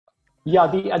Yeah,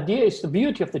 the idea is the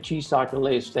beauty of the chi cycle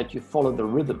is that you follow the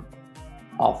rhythm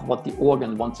of what the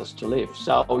organ wants us to live.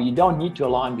 So you don't need to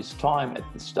align with time at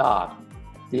the start.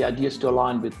 The idea is to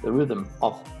align with the rhythm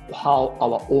of how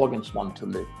our organs want to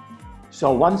live.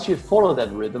 So once you follow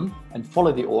that rhythm and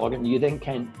follow the organ, you then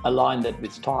can align that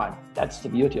with time. That's the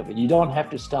beauty of it. You don't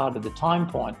have to start at the time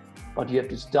point, but you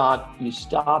start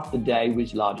the day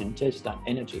with large intestine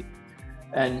energy.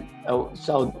 And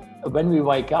so when we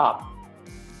wake up,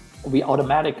 we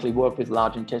automatically work with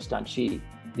large intestine chi,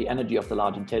 the energy of the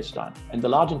large intestine. And the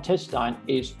large intestine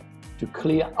is to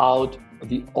clear out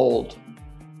the old.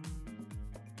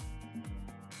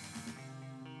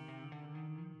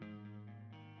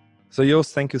 So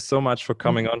Jost, thank you so much for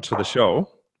coming on to the show.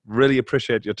 Really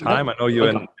appreciate your time. I know you're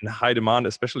in high demand,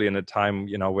 especially in a time,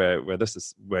 where this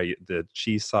is where the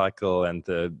chi cycle and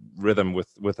the rhythm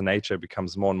with nature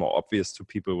becomes more and more obvious to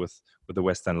people with the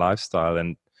Western lifestyle,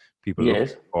 and people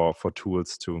Yes. look for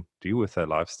tools to deal with their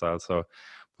lifestyle. So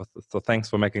thanks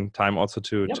for making time also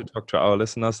to talk to our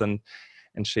listeners and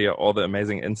share all the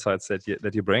amazing insights that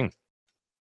you bring.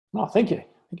 No, thank you.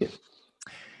 Thank you.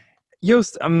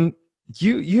 Jost,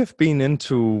 you have been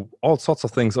into all sorts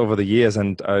of things over the years,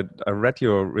 and I read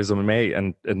your resume,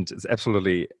 and it's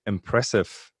absolutely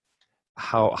impressive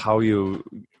how you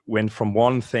went from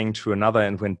one thing to another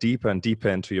and went deeper and deeper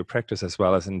into your practice as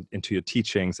well as into your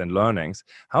teachings and learnings.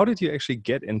 How did you actually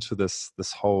get into this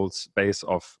whole space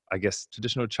of, I guess,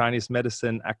 traditional Chinese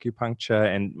medicine,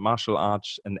 acupuncture, and martial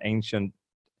arts and ancient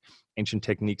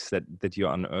techniques that you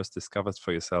unearthed, discovered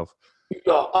for yourself?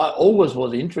 I always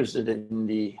was interested in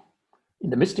the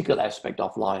mystical aspect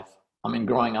of life. I mean,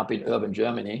 growing up in urban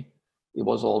Germany, it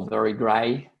was all very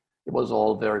gray. It was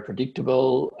all very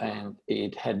predictable, and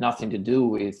it had nothing to do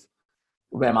with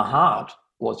where my heart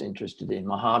was interested in.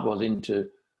 My heart was into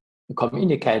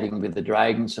communicating with the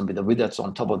dragons and with the wizards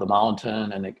on top of the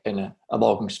mountain and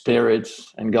evoking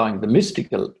spirits and going the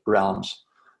mystical realms.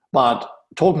 But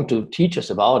talking to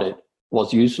teachers about it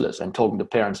was useless, and talking to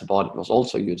parents about it was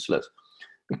also useless,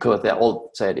 because they all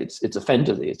said it's a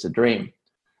fantasy, it's a dream.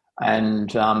 And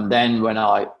then when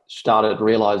I started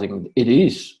realizing it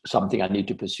is something I need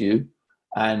to pursue,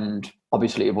 and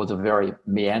obviously it was a very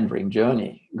meandering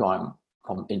journey going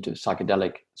into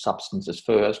psychedelic substances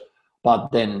first,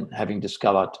 but then having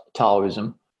discovered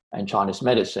Taoism and Chinese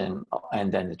medicine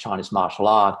and then the Chinese martial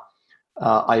art,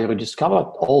 I rediscovered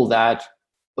all that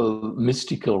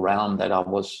mystical realm that I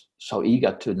was so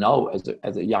eager to know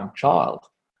as a young child.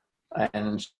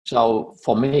 And so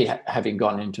for me, having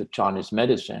gone into Chinese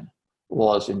medicine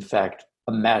was in fact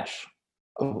a match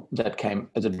that came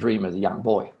as a dream as a young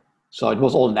boy. So it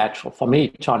was all natural. For me,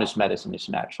 Chinese medicine is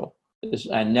natural.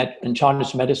 And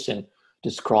Chinese medicine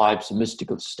describes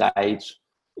mystical states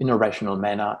in a rational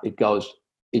manner. They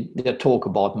talk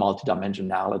about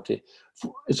multidimensionality.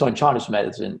 So in Chinese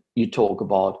medicine, you talk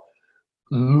about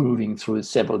moving through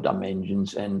several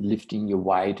dimensions and lifting your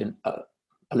weight and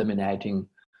eliminating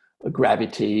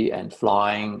gravity and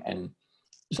flying, and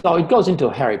so it goes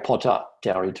into Harry Potter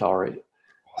territory.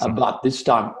 Awesome. But this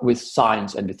time with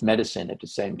science and with medicine at the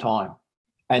same time.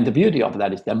 And the beauty of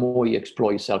that is the more you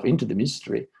explore yourself into the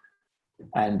mystery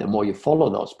and the more you follow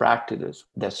those practices,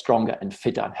 the stronger and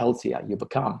fitter and healthier you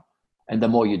become, and the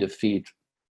more you defeat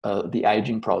the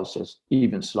aging process,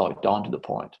 even slow it down to the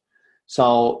point.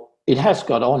 So it has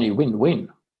got only win-win.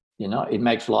 It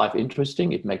makes life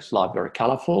interesting, it makes life very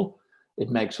colorful. It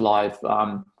makes life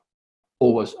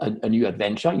always a new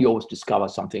adventure. You always discover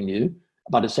something new,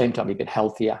 but at the same time, you get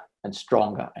healthier and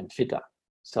stronger and fitter.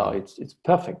 So it's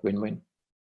perfect win-win.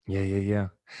 Yeah.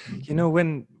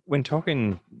 When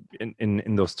talking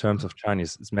in those terms of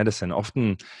Chinese medicine,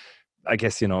 often, I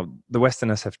guess, the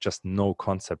Westerners have just no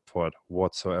concept for it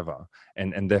whatsoever.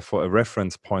 And therefore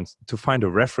to find a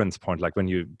reference point, like when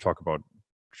you talk about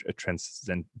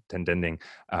transcending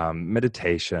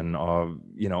meditation or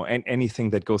anything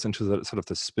that goes into the sort of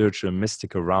the spiritual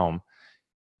mystical realm,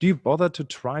 do you bother to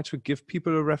try to give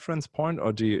people a reference point,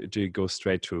 or do you go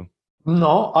straight to?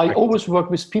 No, I always work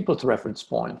with people's reference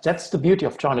point. That's the beauty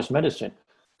of Chinese medicine.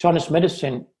 Chinese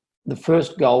medicine, the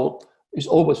first goal is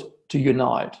always to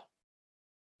unite,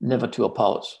 never to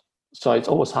oppose. So it's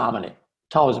always harmony.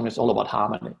 Taoism is all about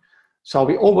harmony. So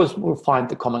we always will find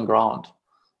the common ground.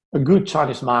 A good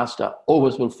Chinese master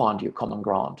always will find you common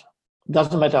ground. It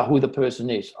doesn't matter who the person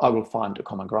is, I will find a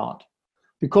common ground.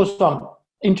 Because I'm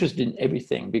interested in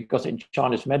everything, because in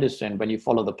Chinese medicine, when you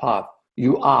follow the path,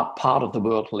 you are part of the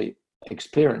worldly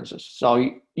experiences.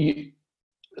 So the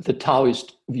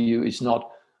Taoist view is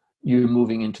not you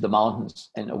moving into the mountains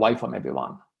and away from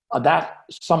everyone. That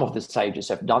some of the sages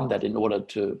have done that in order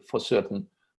for certain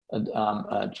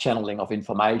channeling of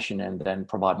information and then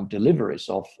providing deliveries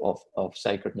of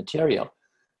sacred material.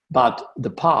 But the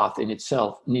path in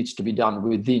itself needs to be done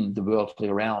within the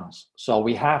worldly realms. So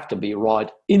we have to be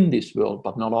right in this world,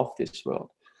 but not of this world.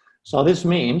 So this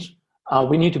means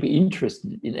we need to be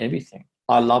interested in everything.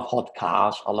 I love hot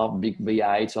cars. I love big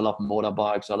V8s. I love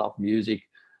motorbikes. I love music.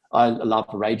 I love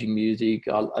raging music.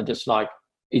 I just like,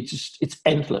 it's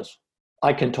endless.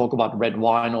 I can talk about red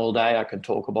wine all day. I can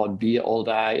talk about beer all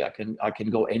day. I can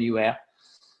go anywhere.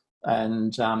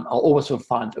 And I'll always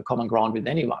find a common ground with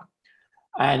anyone.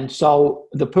 And so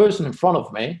the person in front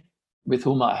of me, with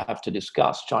whom I have to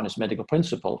discuss Chinese medical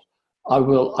principles, I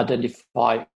will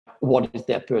identify what is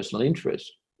their personal interest.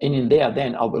 And in there,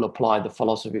 then I will apply the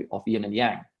philosophy of yin and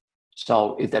yang.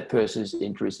 So if that person is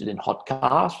interested in hot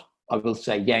cars, I will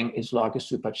say yang is like a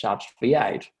supercharged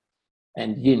V8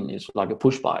 and yin is like a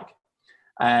push bike.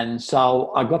 And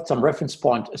so I got some reference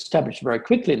point established very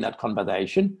quickly in that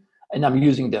conversation, and I'm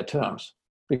using their terms.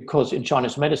 Because in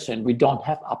Chinese medicine, we don't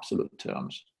have absolute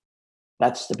terms.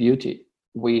 That's the beauty.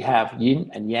 We have yin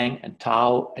and yang and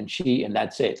Tao and Qi, and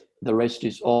that's it. The rest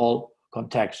is all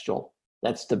contextual.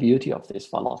 That's the beauty of this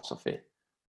philosophy.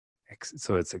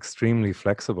 So it's extremely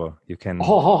flexible. You can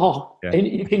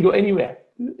you can go anywhere.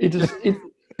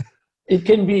 It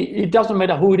can be. It doesn't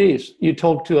matter who it is. You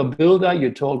talk to a builder,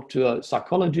 you talk to a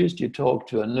psychologist, you talk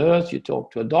to a nurse, you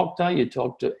talk to a doctor, you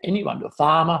talk to anyone, to a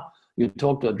farmer. You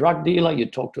talk to a drug dealer, you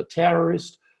talk to a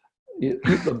terrorist,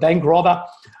 a bank robber,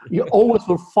 you always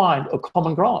will find a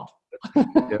common ground.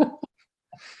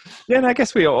 Yeah, and I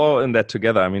guess we are all in that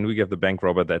together. I mean, we give the bank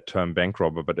robber that term bank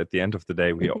robber, but at the end of the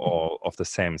day, we are all of the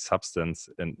same substance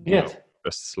and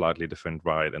just slightly different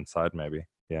ride inside maybe.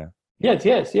 Yeah.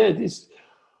 Yes.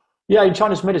 In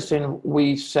Chinese medicine,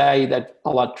 we say that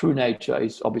our true nature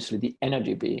is obviously the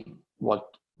energy being,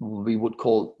 what we would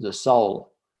call the soul.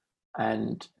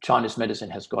 And Chinese medicine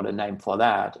has got a name for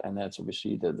that, and that's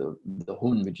obviously the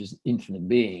Hun, which is infinite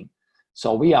being.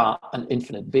 So we are an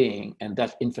infinite being, and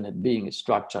that infinite being is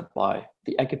structured by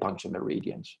the acupuncture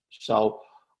meridians. So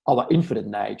our infinite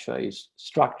nature is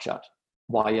structured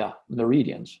via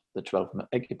meridians, the 12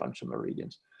 acupuncture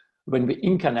meridians. When we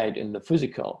incarnate in the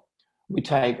physical, we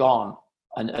take on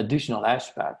an additional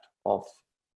aspect of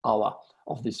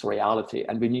this reality,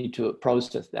 and we need to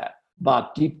process that.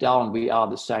 But deep down, we are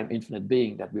the same infinite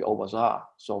being that we always are.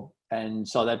 So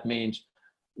that means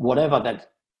whatever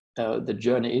that the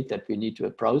journey is that we need to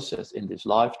process in this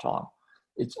lifetime,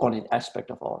 it's only an aspect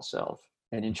of ourselves.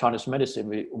 And in Chinese medicine,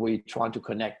 we try to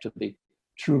connect to the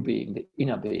true being, the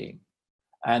inner being.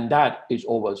 And that is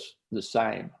always the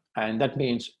same. And that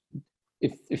means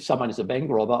if someone is a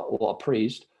bank robber or a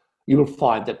priest, you will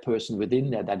find that person within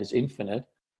there that is infinite.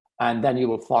 And then you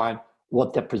will find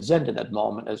what they present at that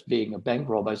moment as being a bank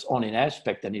robber is only an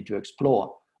aspect they need to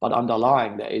explore. But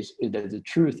underlying there's the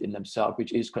truth in themselves,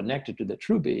 which is connected to the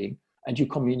true being, and you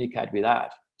communicate with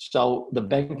that. So the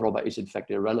bank robber is in fact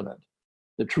irrelevant.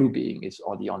 The true being is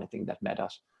the only thing that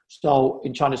matters. So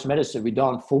in Chinese medicine, we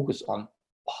don't focus on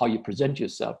how you present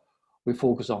yourself. We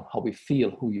focus on how we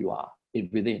feel who you are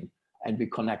within, and we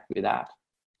connect with that.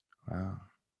 Wow.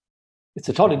 It's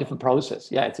a totally different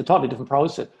process. Yeah, it's a totally different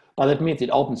process. But that means it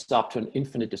opens up to an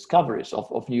infinite discoveries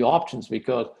of new options,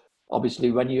 because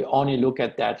obviously when you only look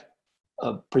at that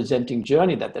presenting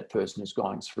journey that person is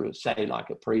going through, say like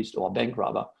a priest or a bank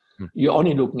robber, you're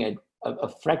only looking at a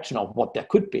fraction of what there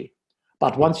could be.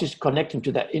 But once you connect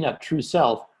into that inner true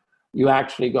self, you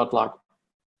actually got like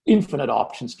infinite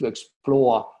options to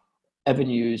explore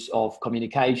avenues of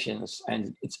communications,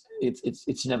 and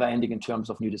it's never ending in terms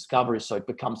of new discoveries. So it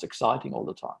becomes exciting all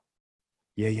the time.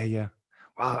 Yeah.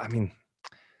 Wow, I mean,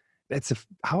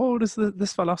 how old is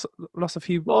this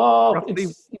philosophy? Well,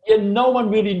 no one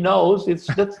really knows.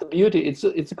 That's the beauty.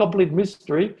 It's a complete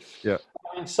mystery. Yeah.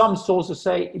 I mean, some sources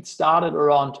say it started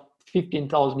around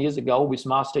 15,000 years ago with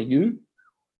Master Yu,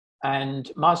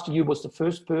 and Master Yu was the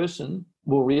first person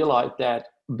who realized that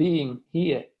being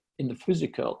here in the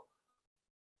physical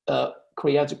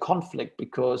creates a conflict,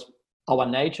 because our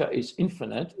nature is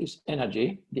infinite, is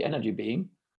energy, the energy being,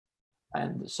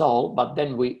 and the soul. But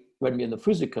then when we're in the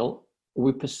physical,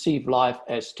 we perceive life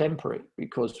as temporary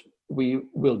because we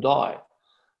will die.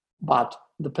 But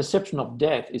the perception of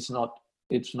death it's not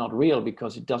real,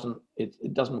 because it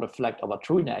doesn't reflect our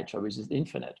true nature, which is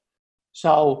infinite.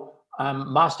 So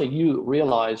Master Yu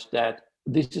realized that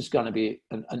this is going to be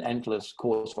an endless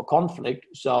cause for conflict.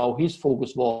 So his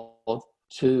focus was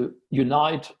to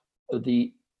unite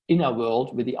the inner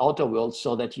world with the outer world,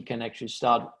 so that you can actually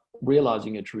start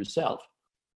realizing your true self.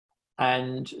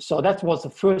 And so that was the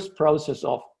first process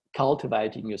of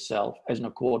cultivating yourself as in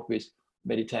accord with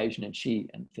meditation and qi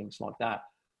and things like that.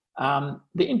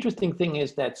 The interesting thing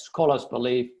is that scholars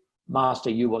believe Master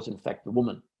Yu was in fact a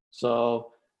woman.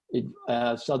 So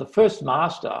the first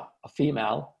master, a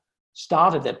female,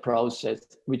 started that process,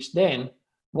 which then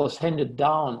was handed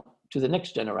down to the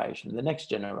next generation,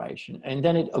 and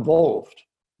then it evolved.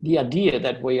 The idea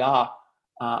that we are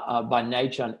by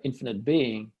nature an infinite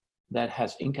being that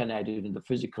has incarnated in the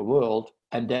physical world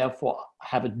and therefore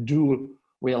have a dual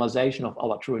realization of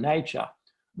our true nature,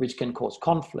 which can cause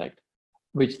conflict,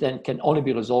 which then can only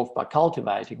be resolved by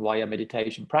cultivating via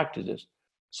meditation practices.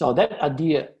 So that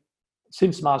idea,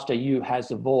 since Master Yu,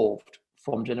 has evolved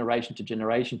from generation to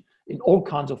generation in all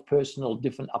kinds of personal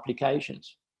different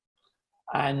applications.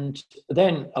 And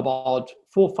then about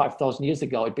 4,000 or 5,000 years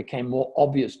ago, it became more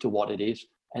obvious to what it is.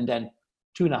 And then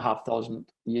 2,500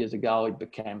 years ago, it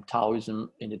became Taoism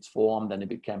in its form. Then it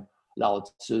became Lao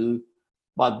Tzu.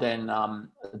 But then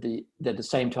at the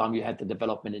same time, you had the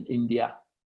development in India.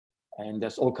 And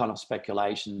there's all kind of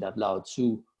speculation that Lao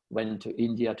Tzu went to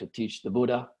India to teach the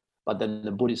Buddha. But then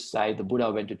the Buddhists say the Buddha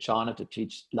went to China to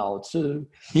teach Lao Tzu.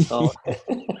 So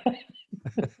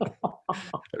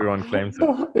everyone claims it.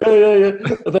 Yeah.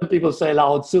 Then people say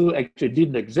Lao Tzu actually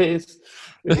didn't exist.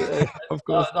 Of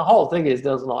course. The whole thing is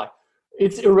just like,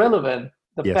 it's irrelevant.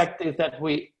 The Yes. fact is that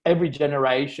every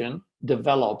generation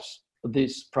develops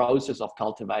this process of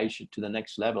cultivation to the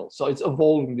next level. So it's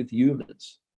evolving with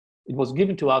humans. It was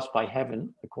given to us by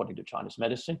heaven, according to Chinese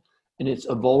medicine, and it's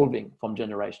evolving from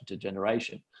generation to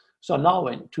generation. So now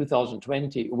in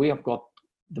 2020, we have got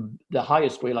the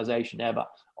highest realization ever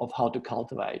of how to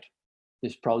cultivate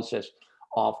this process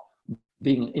of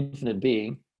being an infinite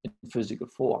being in physical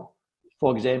form.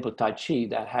 For example, Tai Chi,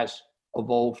 that has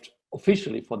evolved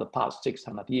officially for the past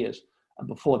 600 years. And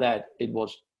before that, it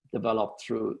was developed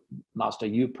through Master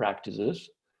Yu practices.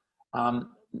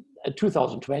 At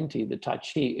 2020, the Tai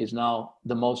Chi is now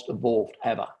the most evolved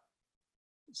ever.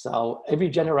 So every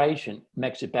generation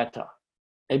makes it better.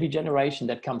 Every generation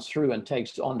that comes through and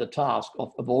takes on the task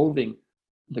of evolving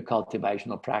the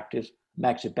cultivation of practice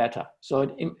makes it better. So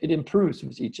it improves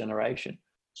with each generation.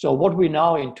 So what we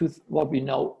know in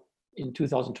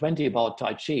 2020 about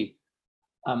Tai Chi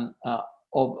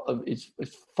is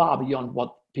far beyond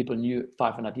what people knew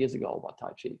 500 years ago about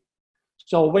Tai Chi.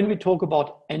 So when we talk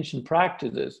about ancient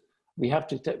practices, we have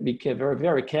to be very,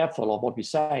 very careful of what we're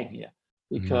saying here,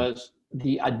 because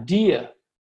the idea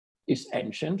is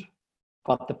ancient,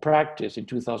 but the practice in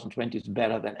 2020 is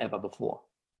better than ever before.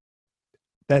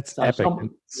 That's So epic.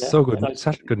 So good.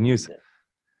 Such good news.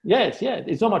 Yes.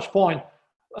 It's not much point.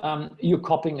 You're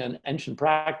copying an ancient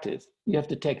practice. You have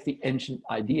to take the ancient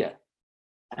idea,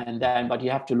 but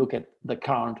you have to look at the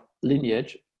current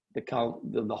lineage, the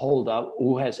holder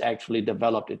who has actually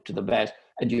developed it to the best,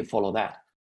 and you follow that.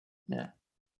 Yeah.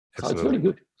 So it's really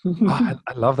good. I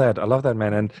love that. I love that,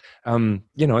 man. And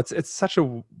it's such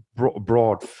a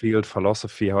broad field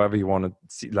philosophy, however you want to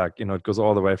see, it goes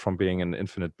all the way from being an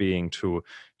infinite being to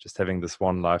just having this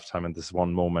one lifetime and this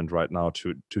one moment right now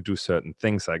to do certain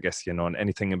things, I guess, and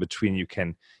anything in between you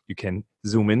can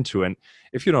zoom into. And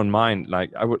if you don't mind,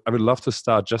 I would love to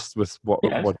start just with what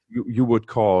you would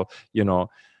call,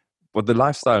 what the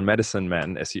lifestyle medicine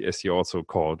man, as you also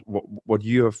called, what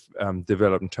you have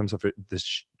developed in terms of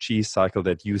this chi cycle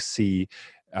that you see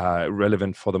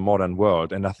relevant for the modern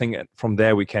world. And I think from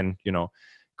there we can,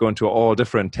 go into all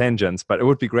different tangents, but it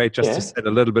would be great just to set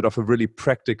a little bit of a really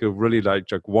practical, really like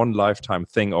one lifetime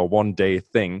thing or one day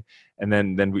thing. And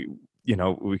then we,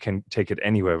 we can take it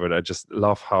anywhere. But I just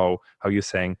love how you're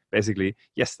saying, basically,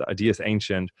 yes, the idea is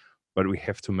ancient, but we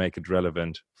have to make it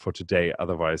relevant for today.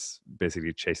 Otherwise,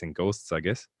 basically chasing ghosts, I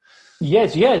guess.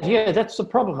 Yes. That's the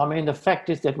problem. I mean, the fact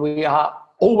is that we are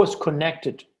always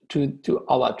connected to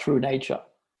our true nature.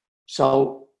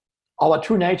 So our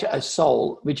true nature as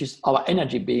soul, which is our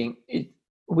energy being,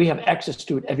 we have access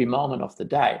to it every moment of the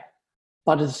day.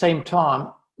 But at the same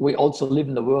time, we also live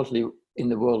in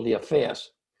the worldly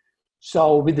affairs.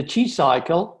 So with the chi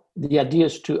cycle, the idea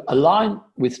is to align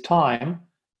with time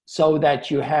so that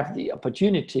you have the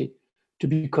opportunity to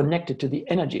be connected to the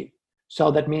energy.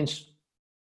 So that means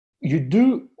you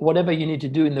do whatever you need to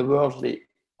do in the worldly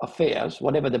affairs,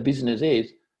 whatever the business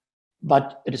is,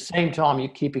 but at the same time, you're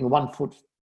keeping one foot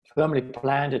firmly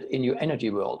planted in your energy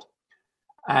world.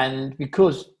 And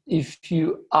because if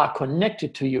you are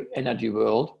connected to your energy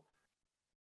world,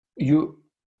 you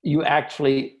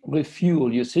actually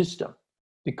refuel your system,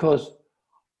 because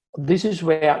this is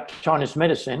where Chinese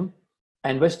medicine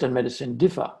and Western medicine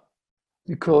differ,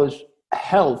 because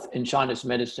health in Chinese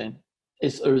medicine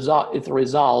is a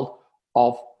result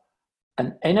of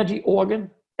an energy organ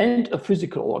and a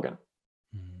physical organ.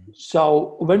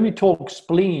 So when we talk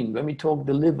spleen, when we talk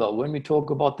the liver, when we talk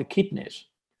about the kidneys,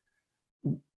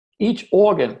 each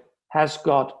organ has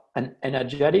got an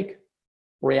energetic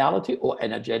reality or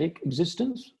energetic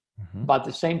existence, but at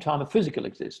the same time a physical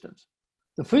existence.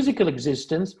 The physical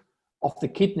existence of the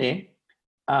kidney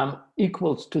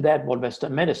equals to that what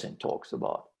Western medicine talks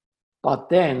about. But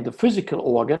then the physical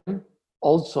organ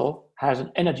also has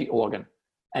an energy organ.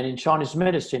 And in Chinese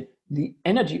medicine, the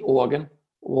energy organ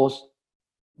was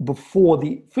before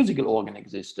the physical organ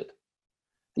existed.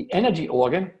 The energy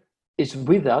organ is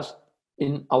with us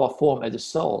in our form as a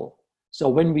soul. So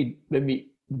when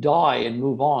we die and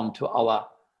move on to our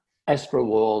astral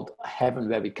world, heaven,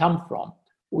 where we come from,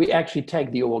 we actually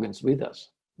take the organs with us,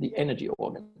 the energy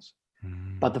organs.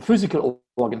 But the physical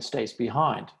organ stays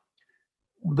behind.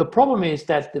 The problem is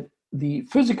that the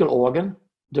physical organ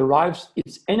derives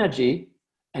its energy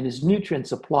and its nutrient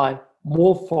supply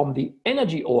more from the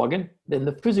energy organ than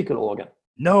the physical organ.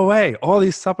 No way. All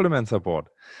these supplements are bought.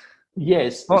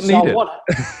 Yes. Not so needed.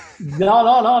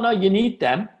 No, you need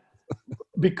them,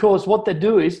 because what they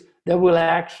do is they will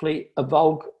actually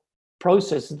evoke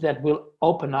processes that will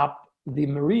open up the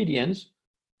meridians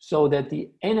so that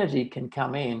the energy can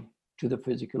come in to the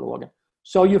physical organ.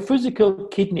 So your physical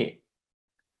kidney,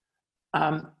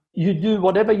 you do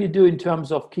whatever you do in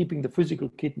terms of keeping the physical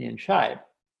kidney in shape,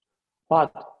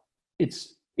 but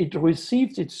it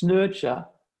receives its nurture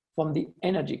from the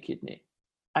energy kidney,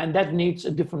 and that needs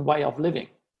a different way of living.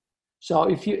 So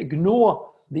if you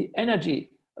ignore the energy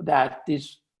that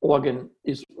this organ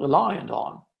is reliant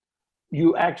on,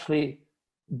 you actually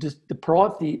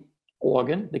deprive the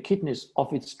organ, the kidneys,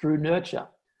 of its true nurture.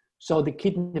 So the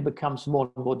kidney becomes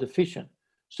more and more deficient.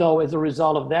 So as a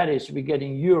result of that is we're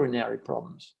getting urinary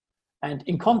problems. And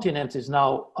incontinence is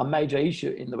now a major issue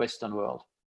in the Western world.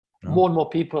 More and more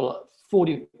people,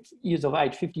 40 years of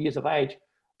age, 50 years of age,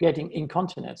 getting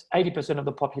incontinence. 80% of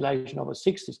the population over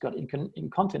 60 has got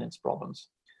incontinence problems.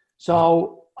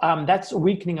 So that's a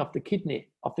weakening of the kidney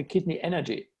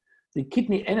energy. The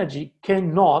kidney energy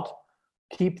cannot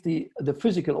keep the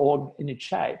physical organ in its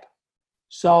shape.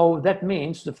 So that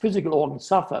means the physical organ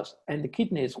suffers, and the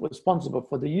kidney is responsible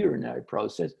for the urinary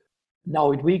process.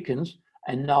 Now it weakens,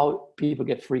 and now people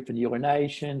get frequent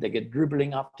urination, they get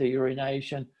dribbling after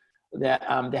urination, they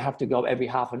have to go every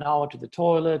half an hour to the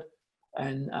toilet,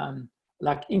 and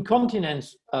like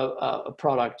incontinence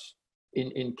products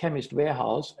in chemist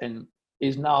warehouse and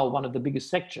is now one of the biggest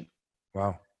section.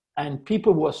 Wow. And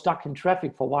people who are stuck in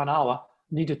traffic for 1 hour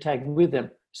need to take with them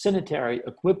sanitary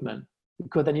equipment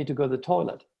because they need to go to the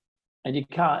toilet. And you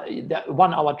can't, that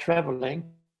 1 hour traveling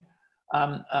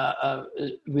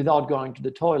without going to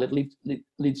the toilet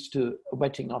leads to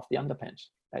wetting of the underpants,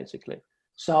 basically.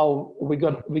 So we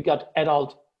got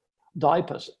adult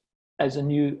diapers as a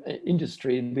new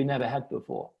industry we never had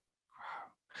before.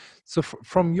 So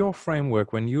from your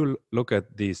framework, when you look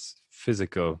at these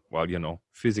physical,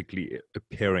 physically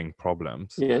appearing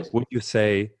problems, yes, would you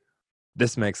say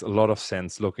this makes a lot of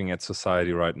sense looking at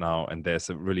society right now, and there's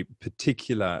a really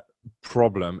particular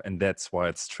problem, and that's why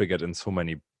it's triggered in so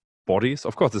many bodies?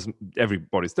 Of course, every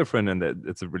body's different, and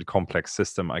it's a really complex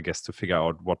system, I guess, to figure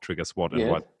out what triggers what and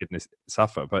what kidneys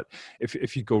suffer. But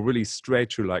if you go really straight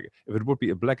to, like, if it would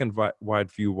be a black and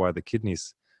white view why the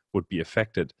kidneys would be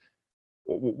affected,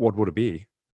 what would it be?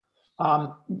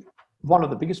 One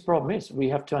of the biggest problems is we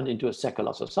have turned into a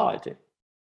secular society.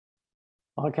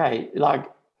 Okay, like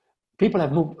people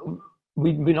have moved,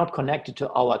 we're not connected to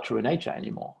our true nature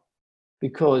anymore,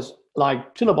 because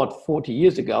like till about 40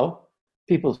 years ago,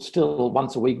 people still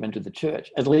once a week went to the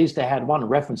church. At least they had one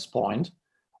reference point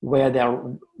where they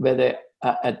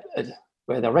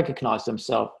recognize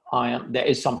themselves. There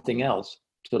is something else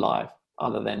to life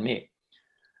other than me.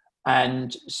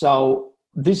 And so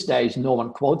these days, no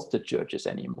one quotes the churches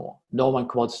anymore. No one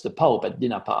quotes the Pope at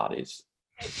dinner parties.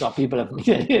 So people have,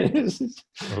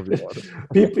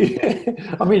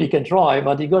 I mean, you can try,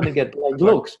 but you're going to get like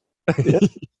looks. Yeah?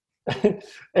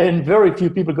 And very few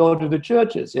people go to the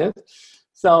churches. Yeah.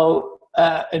 So,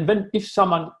 and if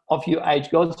someone of your age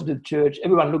goes to the church,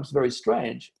 everyone looks very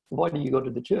strange. Why do you go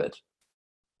to the church?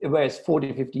 Whereas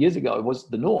 40, 50 years ago, it was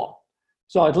the norm.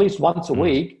 So at least once a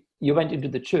week, you went into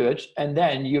the church, and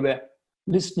then you were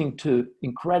listening to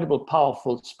incredible,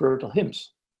 powerful spiritual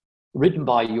hymns written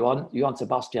by Johann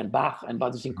Sebastian Bach and by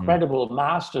these incredible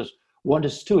masters who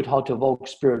understood how to evoke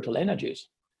spiritual energies.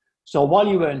 So while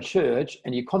you were in church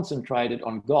and you concentrated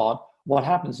on God, what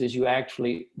happens is you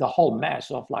actually, the whole mass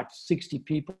of like 60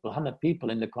 people, 100 people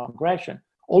in the congregation,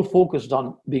 all focused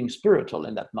on being spiritual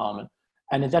in that moment.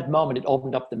 And in that moment, it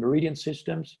opened up the meridian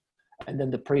systems. and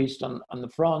then the priest on the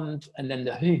front, and then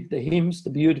the hymns, the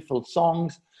beautiful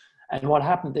songs. And what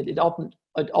happened, that it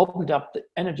opened up the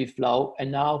energy flow,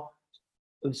 and now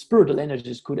spiritual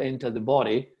energies could enter the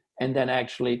body and then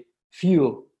actually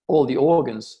fuel all the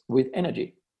organs with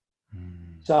energy.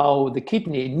 So the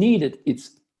kidney needed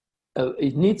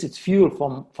it needs its fuel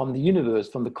from the universe,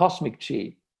 from the cosmic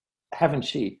chi, heaven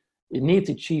chi. It needs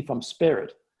its chi from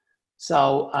spirit.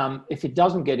 So if it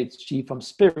doesn't get its chi from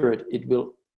spirit, it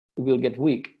will get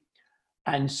weak.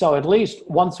 And so at least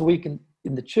once a week in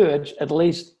the church, at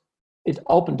least it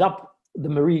opened up the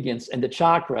meridians and the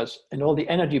chakras and all the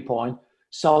energy points,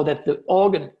 so that the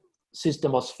organ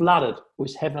system was flooded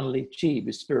with heavenly chi,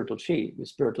 with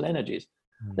spiritual energies.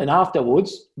 Then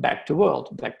afterwards, back to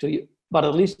world, back to you. But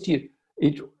at least it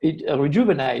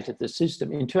rejuvenated the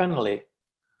system internally.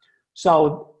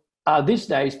 So these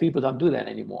days, people don't do that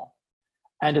anymore.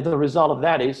 And the result of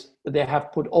that is they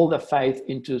have put all their faith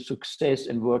into success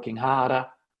and working harder,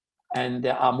 and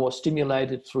they are more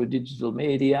stimulated through digital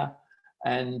media.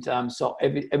 And so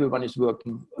everyone is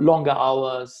working longer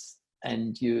hours,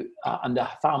 and you are under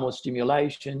far more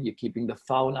stimulation. You're keeping the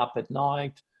phone up at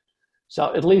night.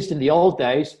 So at least in the old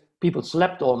days, people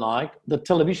slept all night. The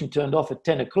television turned off at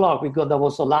 10 o'clock because that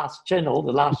was the last channel,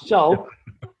 the last show.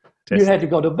 You had to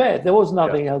go to bed. There was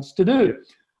nothing else to do.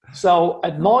 So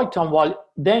at night time,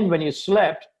 when you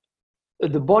slept,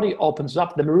 the body opens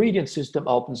up, the meridian system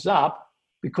opens up,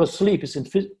 because sleep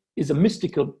is a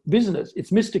mystical business.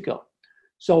 It's mystical.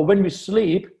 So when we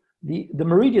sleep, the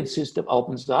meridian system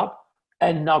opens up,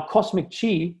 and now cosmic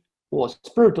chi, or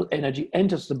spiritual energy,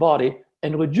 enters the body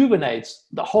and rejuvenates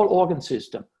the whole organ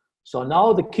system. So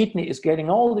now the kidney is getting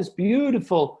all this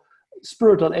beautiful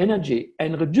spiritual energy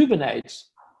and rejuvenates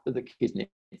the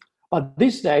kidney. But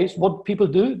these days, what people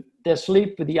do, they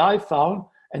sleep with the iPhone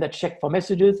and they check for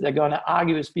messages. They're going to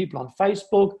argue with people on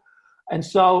Facebook. And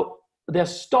so they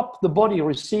stop the body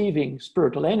receiving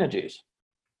spiritual energies.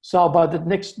 So by the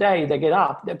next day they get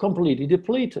up, they're completely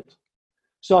depleted.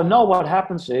 So now what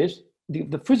happens is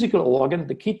the physical organ,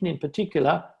 the kidney in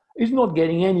particular, is not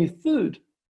getting any food.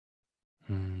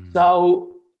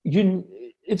 So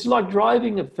it's like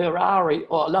driving a Ferrari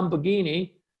or a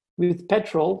Lamborghini with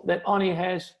petrol that only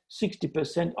has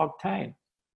 60% octane.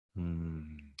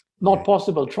 Not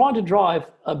possible. Trying to drive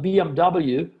a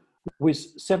BMW with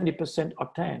 70%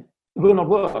 octane. It will not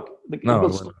work. It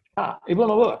will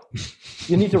not work.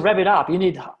 You need to rev it up. You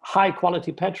need high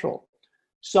quality petrol.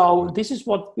 So this is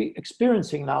what we're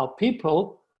experiencing now.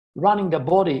 People running the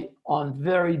body on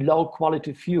very low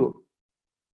quality fuel.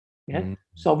 Yeah.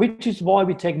 So which is why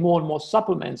we take more and more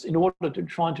supplements in order to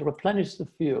try to replenish the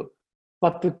fuel.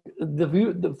 But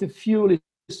the fuel is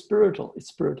spiritual. It's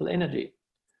spiritual energy.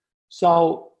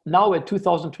 So now at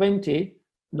 2020,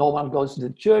 no one goes to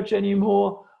the church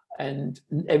anymore, and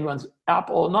everyone's up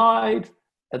all night.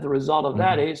 And the result of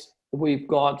that is we've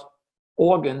got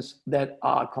organs that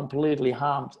are completely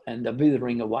harmed and are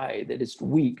withering away. That is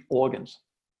weak organs.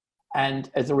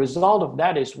 And as a result of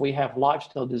that is we have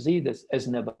lifestyle diseases as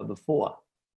never before.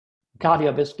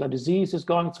 Cardiovascular disease is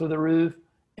going through the roof,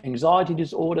 anxiety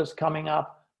disorders coming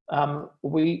up.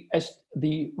 As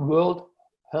the World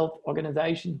Health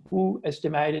Organization, WHO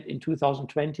estimated in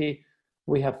 2020,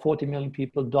 we have 40 million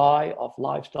people die of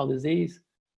lifestyle disease.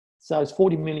 So it's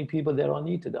 40 million people that don't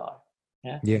need to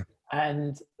die. Yeah.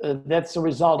 And that's a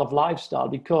result of lifestyle,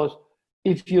 because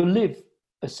if you live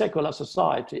a secular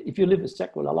society, if you live a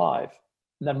secular life,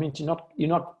 that means you're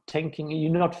not tanking,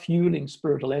 you're not fueling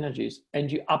spiritual energies,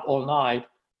 and you're up all night,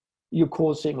 you're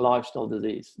causing lifestyle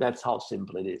disease. That's how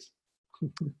simple it is.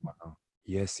 Wow.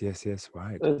 Yes,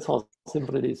 right. That's how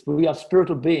simple it is. We are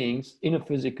spiritual beings in a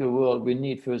physical world. We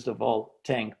need, first of all,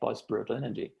 tanked by spiritual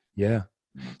energy. Yeah.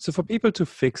 So for people to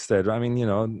fix that, I mean,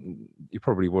 you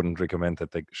probably wouldn't recommend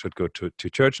that they should go to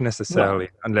church necessarily,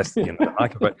 unless,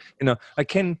 like, but,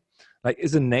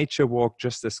 is a nature walk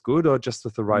just as good, or just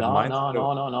with the right mindset?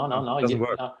 No. It doesn't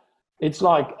work. It's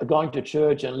like going to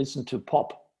church and listen to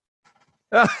pop.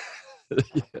 Yeah,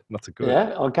 not so good.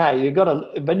 Yeah, okay.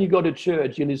 When you go to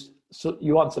church,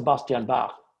 you want Sebastian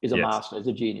Bach is a master, is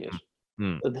a genius.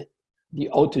 The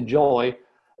Ode to Joy,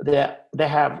 they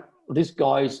have, these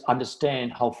guys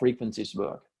understand how frequencies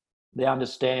work. They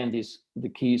understand the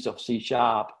keys of C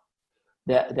sharp,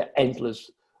 the endless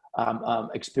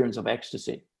experience of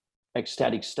ecstasy,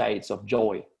 ecstatic states of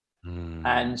joy.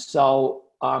 And so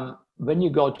when you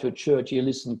go to a church, you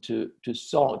listen to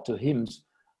hymns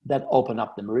that open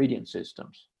up the meridian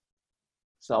systems.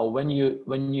 So when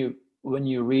you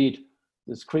read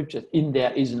the scriptures, in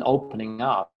there is an opening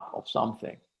up of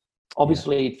something.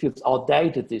 Obviously, it feels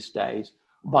outdated these days,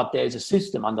 but there's a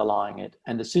system underlying it.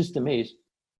 And the system is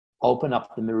open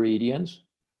up the meridians,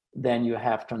 then you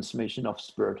have transmission of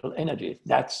spiritual energy.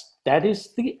 That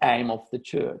is the aim of the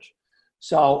church.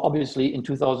 So obviously in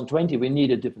 2020, we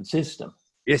need a different system.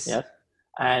 Yes. Yeah.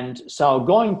 And so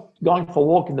going for a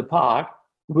walk in the park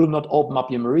will not open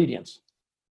up your meridians.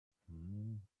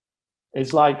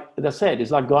 It's like, as I said,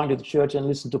 it's like going to the church and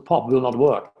listen to pop will not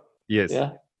work. Yes.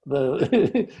 Yeah.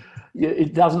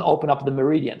 It doesn't open up the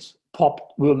meridians.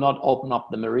 Pop will not open up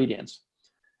the meridians.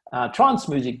 Trance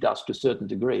music does to a certain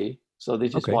degree. So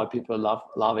this is why people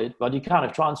love it. But you can't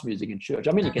have trance music in church.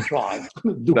 I mean, you can try.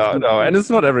 No, and it's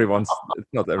not everyone's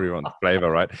flavor,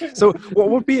 right? So what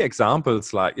would be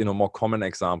examples, like, more common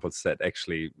examples that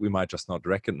actually we might just not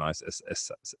recognize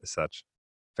as such?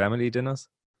 Family dinners?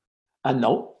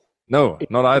 No. No,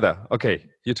 not either. Okay,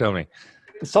 you tell me.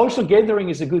 Social gathering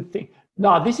is a good thing.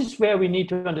 Now, this is where we need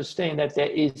to understand that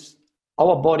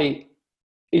our body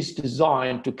is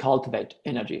designed to cultivate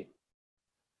energy.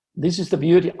 This is the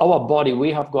beauty. Our body,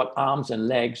 we have got arms and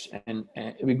legs, and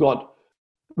we got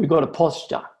a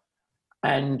posture.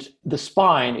 And the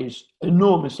spine is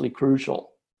enormously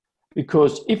crucial,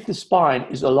 because if the spine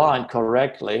is aligned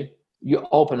correctly, you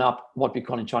open up what we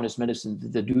call in Chinese medicine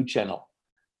the Du channel.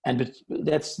 And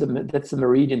that's the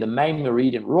meridian, the main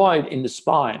meridian, right in the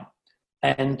spine.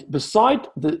 And beside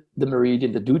the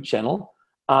meridian, the Du channel,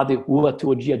 are the Wu to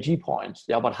Jia points.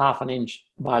 They're about 1/2 inch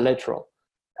bilateral.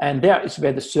 And there is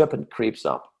where the serpent creeps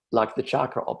up, like the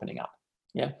chakra opening up.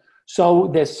 Yeah. So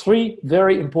there's 3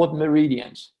 very important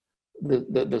meridians: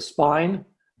 the spine,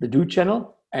 the Du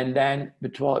channel, and then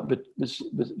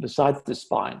besides the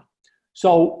spine.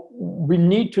 So we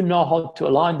need to know how to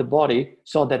align the body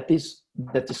so that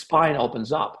the spine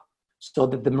opens up, so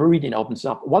that the meridian opens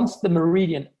up. Once the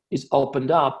meridian is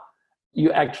opened up,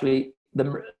 you actually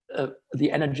the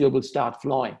energy will start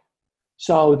flowing.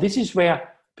 So this is where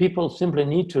people simply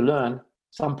need to learn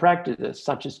some practices,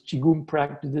 such as Qigong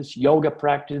practices, yoga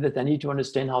practices. They need to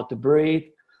understand how to breathe,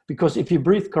 because if you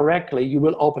breathe correctly, you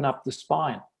will open up the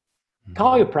spine.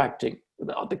 Chiropractic,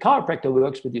 the chiropractor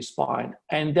works with your spine,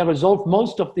 and they resolve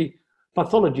most of the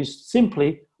pathologies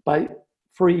simply by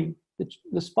freeing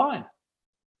the spine.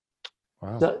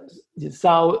 Wow.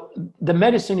 So the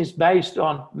medicine is based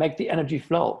on make the energy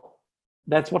flow.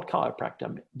 That's what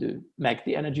chiropractor do, make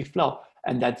the energy flow,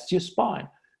 and that's your spine.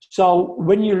 So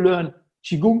when you learn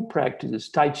Qigong practices,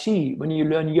 Tai Chi, when you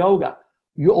learn yoga,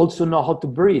 you also know how to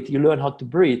breathe. You learn how to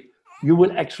breathe. You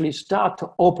will actually start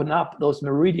to open up those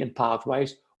meridian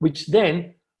pathways, which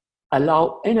then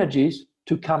allow energies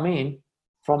to come in,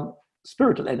 from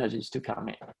spiritual energies to come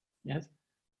in. Yes.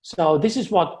 So this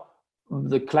is what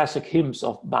the classic hymns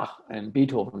of Bach and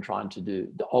Beethoven trying to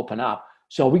do, to open up.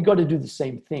 So we got to do the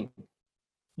same thing.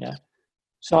 Yeah.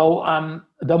 So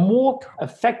the more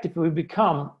effective we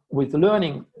become with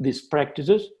learning these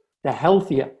practices, the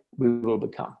healthier we will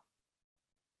become.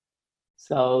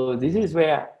 So this is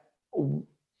where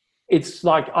it's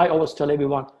like I always tell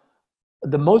everyone,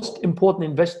 the most important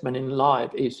investment in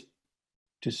life is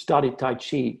to study Tai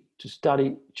Chi, to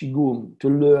study Qigong, to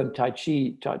learn Tai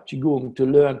Chi, Qigong, to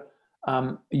learn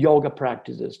yoga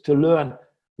practices, to learn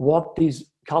what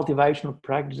these cultivational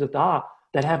practices are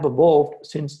that have evolved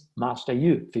since Master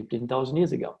Yu 15,000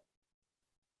 years ago.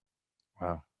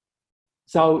 Wow.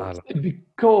 So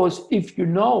because if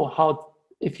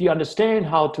you understand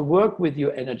how to work with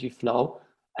your energy flow,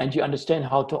 and you understand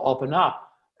how to open up,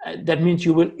 that means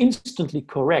you will instantly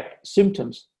correct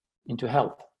symptoms into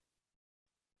health.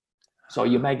 So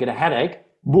you may get a headache,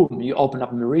 boom, you open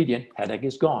up a meridian, headache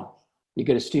is gone. You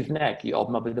get a stiff neck, you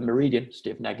open up with the meridian,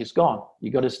 stiff neck is gone.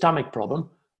 You got a stomach problem,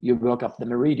 you work up the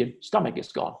meridian, stomach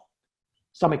is gone.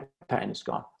 Stomach pain is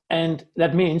gone. And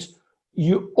that means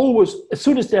you always, as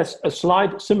soon as there's a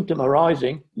slight symptom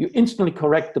arising, you instantly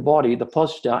correct the body, the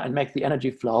posture, and make the energy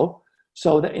flow,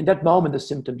 so that in that moment, the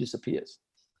symptom disappears.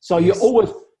 So yes. You're always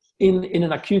in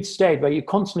an acute state where you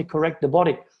constantly correct the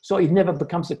body, so it never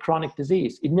becomes a chronic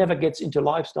disease. It never gets into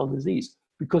lifestyle disease,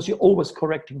 because you're always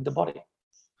correcting the body.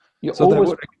 So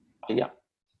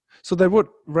that would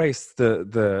raise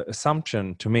the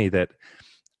assumption to me that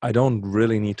I don't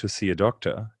really need to see a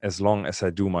doctor as long as I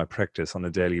do my practice on a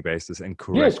daily basis and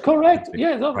correct. Yes, correct.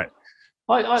 Yeah, right.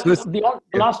 The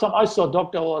last time I saw a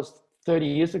doctor was 30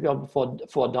 years ago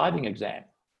for a diving exam.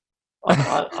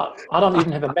 I don't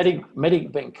even have a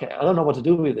medic bank. I don't know what to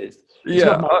do with this.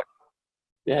 I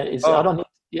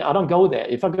don't go there.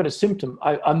 If I've got a symptom,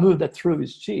 I move that through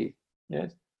his chi.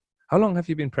 Yes. How long have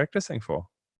you been practicing for?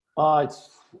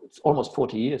 It's almost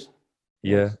 40 years.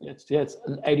 Yeah. It's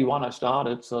in 81 I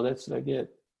started, so that's 39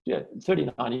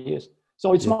 years.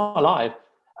 So it's my life.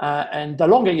 And the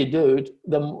longer you do it,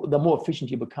 the more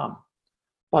efficient you become.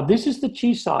 But this is the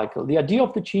chi cycle. The idea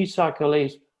of the chi cycle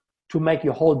is to make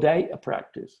your whole day a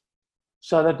practice.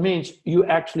 So that means you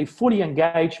actually fully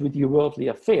engage with your worldly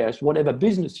affairs, whatever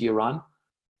business you run,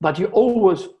 but you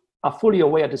always are fully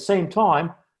aware at the same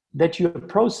time that you're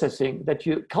processing, that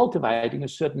you're cultivating a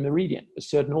certain meridian, a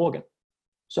certain organ.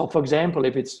 So for example,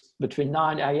 if it's between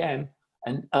 9 a.m.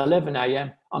 and 11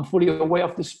 a.m., I'm fully aware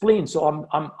of the spleen. So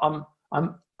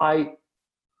I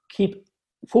keep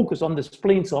focus on the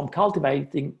spleen. So I'm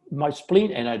cultivating my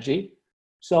spleen energy.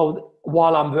 So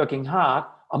while I'm working hard,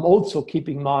 I'm also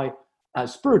keeping my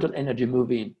spiritual energy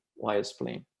moving via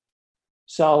spleen.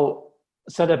 So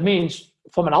that means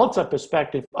from an outside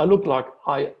perspective, I look like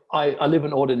I live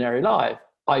an ordinary life.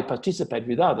 I participate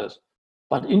with others,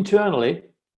 but internally,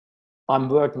 I'm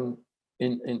working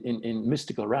in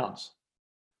mystical realms.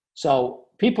 So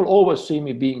people always see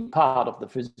me being part of the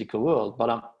physical world,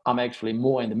 but I'm actually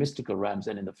more in the mystical realms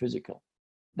than in the physical.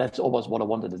 That's always what I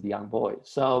wanted as a young boy.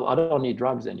 So I don't need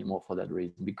drugs anymore for that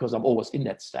reason, because I'm always in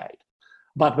that state.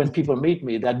 But when people meet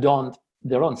me, they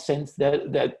don't sense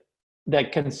that they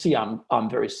can see I'm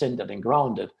very centered and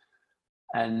grounded,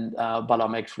 and but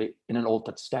I'm actually in an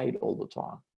altered state all the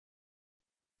time.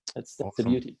 That's Awesome. the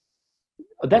beauty.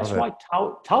 That's why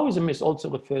Taoism is also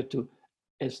referred to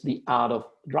as the art of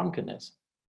drunkenness.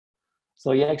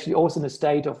 So you're actually always in a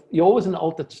state of, you're always in an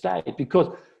altered state,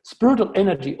 because spiritual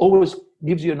energy always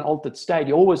gives you an altered state.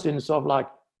 You're always in sort of like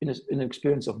in an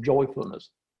experience of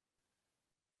joyfulness.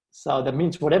 So that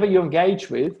means whatever you engage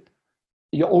with,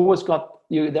 you always got,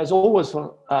 there's always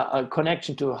a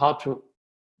connection to how to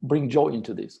bring joy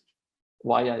into this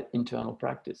via internal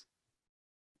practice.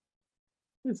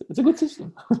 It's a good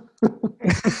system.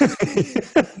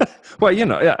 Well,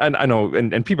 yeah, and I know,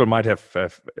 and people might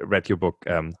have read your book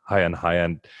Higher and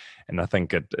Higher, and I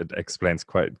think it explains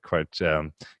quite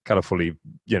colorfully,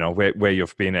 where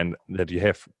you've been and that you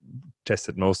have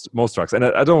tested most drugs. And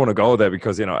I don't want to go there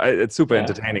because it's super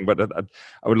entertaining, but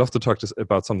I would love to talk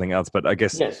about something else. But I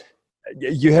guess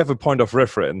you have a point of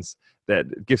reference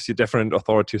that gives you definite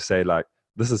authority to say, like,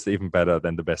 this is even better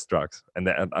than the best drugs, and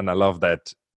I love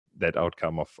that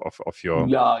outcome of your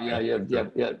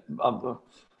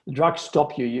drugs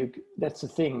stop you. That's the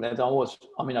thing that I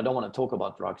don't want to talk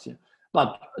about drugs here,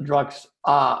 but drugs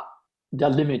they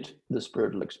limit the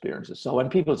spiritual experiences. So when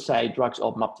people say drugs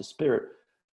open up the spirit,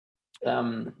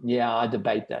 I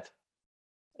debate that.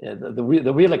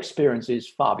 The real experience is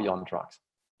far beyond drugs.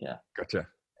 Gotcha.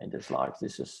 And it's like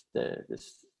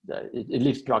it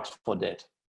leaves drugs for dead.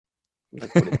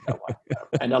 Let's put it that way.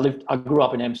 And I grew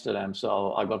up in Amsterdam,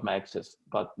 so I got my access.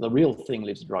 But the real thing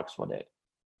leaves drugs for dead.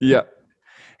 Yeah.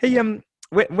 Hey,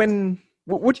 when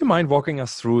would you mind walking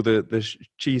us through the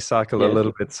chi cycle a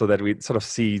little bit, so that we sort of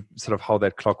see how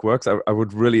that clock works? I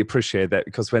would really appreciate that,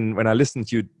 because when I listened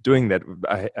to you doing that,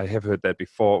 I have heard that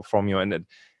before from you, and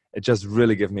it just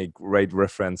really gave me a great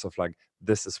reference of, like,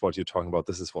 this is what you're talking about.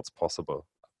 This is what's possible.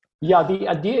 Yeah, the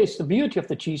idea is, the beauty of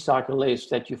the chi cycle is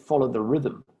that you follow the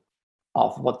rhythm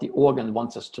of what the organ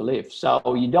wants us to live. So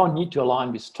you don't need to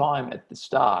align with time at the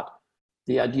start.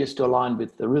 The idea is to align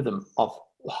with the rhythm of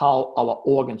how our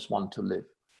organs want to live.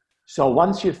 So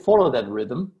once you follow that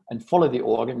rhythm and follow the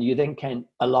organ, you then can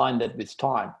align that with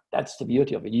time. That's the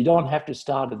beauty of it. You don't have to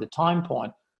start at the time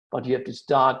point, but you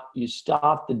start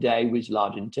the day with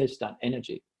large intestine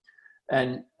energy.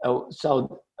 And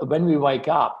so when we wake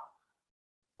up,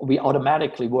 we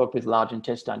automatically work with large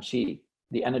intestine chi,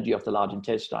 the energy of the large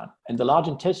intestine. And the large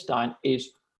intestine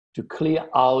is to clear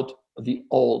out the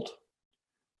old.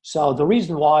 So the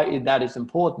reason why that is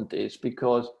important is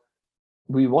because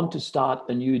we want to start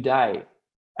a new day.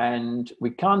 And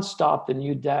we can't start the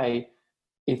new day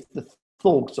if the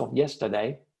thoughts of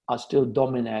yesterday are still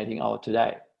dominating our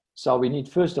today. So we need,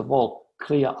 first of all,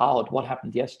 clear out what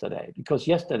happened yesterday, because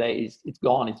yesterday it's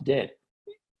gone, it's dead.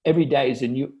 Every day is a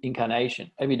new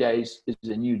incarnation. Every day is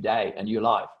a new day, a new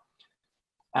life.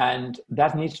 And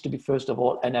that needs to be, first of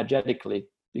all, energetically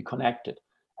be connected.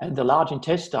 And the large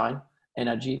intestine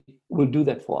energy will do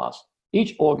that for us.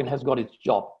 Each organ has got its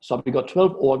job. So we've got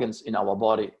 12 organs in our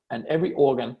body, and every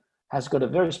organ has got a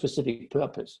very specific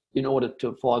purpose in order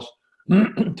for us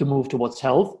to move towards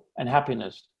health and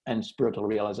happiness and spiritual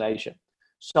realization.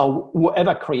 So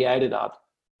whoever created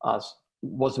us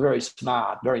was very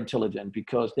smart, very intelligent,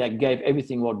 because they gave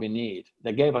everything what we need.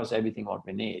 They gave us everything what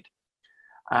we need.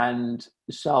 And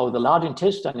so the large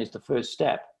intestine is the first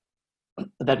step.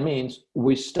 That means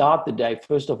we start the day,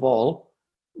 first of all,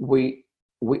 we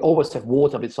always have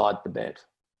water beside the bed.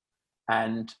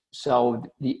 And so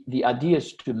the idea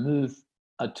is to move,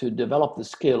 to develop the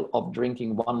skill of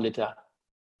drinking 1 liter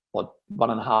or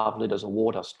 1.5 liters of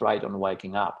water straight on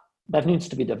waking up. That needs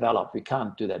to be developed. We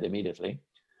can't do that immediately.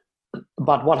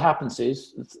 But what happens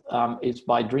is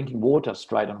by drinking water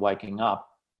straight on waking up,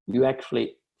 you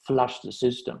actually flush the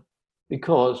system,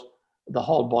 because the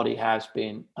whole body has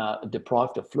been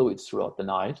deprived of fluids throughout the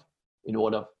night in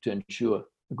order to ensure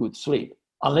a good sleep.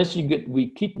 Unless you get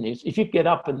weak kidneys. If you get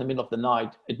up in the middle of the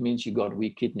night, it means you got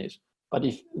weak kidneys. But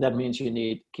if that means you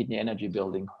need kidney energy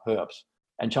building herbs.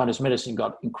 And Chinese medicine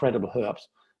got incredible herbs.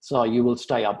 So you will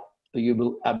stay up, you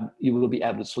will be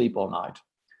able to sleep all night.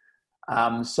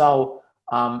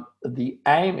 The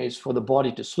aim is for the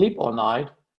body to sleep all night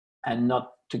and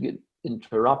not to get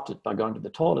interrupted by going to the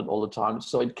toilet all the time,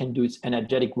 so it can do its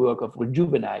energetic work of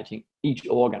rejuvenating each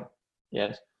organ.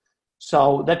 Yes.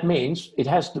 So that means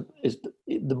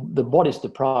the body is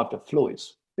deprived of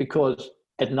fluids, because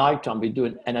at nighttime we do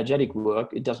an energetic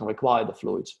work. It doesn't require the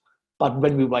fluids. But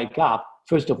when we wake up,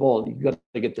 first of all, you've got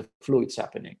to get the fluids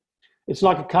happening. It's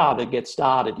like a car that gets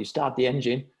started. You start the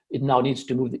engine, it now needs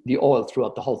to move the oil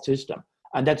throughout the whole system.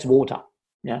 And that's water.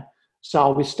 Yeah.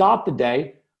 So we start the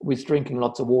day with drinking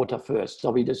lots of water first. So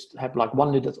we just have like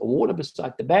 1 liter of water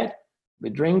beside the bed.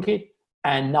 We drink it,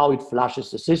 and now it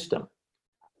flushes the system.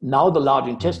 Now the large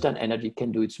intestine energy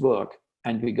can do its work,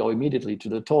 and we go immediately to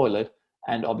the toilet,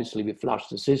 and obviously we flush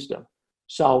the system.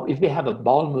 So if we have a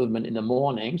bowel movement in the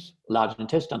mornings, large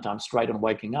intestine time, straight on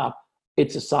waking up,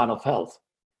 it's a sign of health.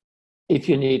 If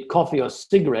you need coffee or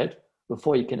cigarette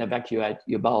before you can evacuate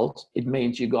your bowels, it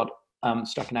means you got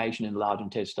stagnation in the large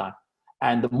intestine.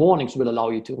 And the mornings will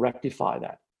allow you to rectify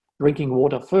that. Drinking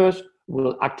water first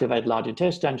will activate large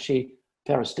intestine qi,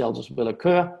 peristalsis will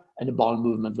occur, and the bowel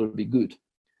movement will be good.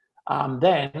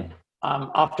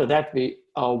 After that,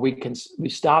 we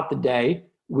start the day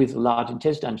with large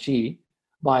intestine qi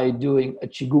by doing a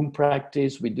qigong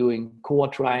practice. We're doing core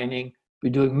training.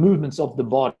 We're doing movements of the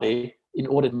body in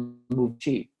order to move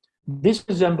qi. This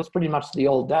resembles pretty much the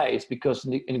old days, because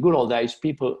in the good old days,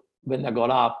 people, when they got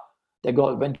up,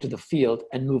 went to the field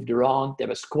and moved around. They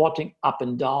were squatting up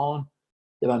and down.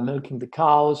 They were milking the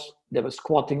cows. They were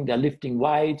squatting. They're lifting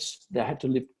weights. They had to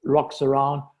lift rocks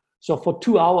around. So for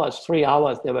 2 hours, 3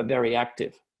 hours, they were very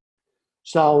active.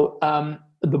 So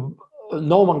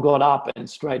no one got up and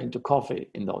straight into coffee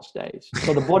in those days.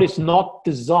 So the body's not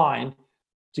designed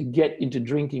to get into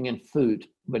drinking and food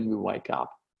when we wake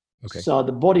up. Okay. So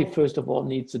the body, first of all,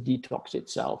 needs to detox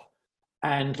itself.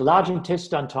 And large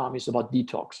intestine time is about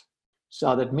detox.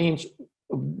 So that means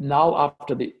now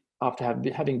after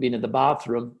having been in the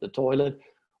bathroom, the toilet,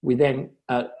 we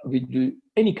do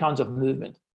any kinds of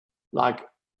movement, like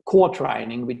core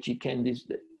training, which you can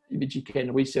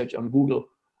research on Google,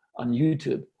 on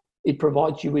YouTube. It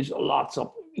provides you with lots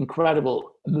of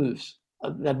incredible moves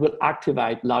that will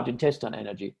activate large intestine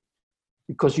energy,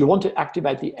 because you want to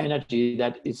activate the energy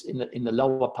that is in the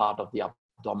lower part of the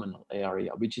abdominal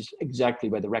area, which is exactly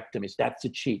where the rectum is. That's the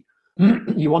qi.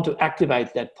 You want to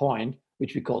activate that point,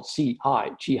 which we call qi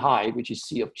high, which is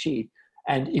C of qi.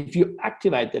 And if you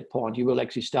activate that point, you will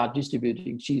actually start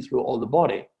distributing qi through all the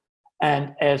body.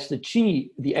 And as the qi,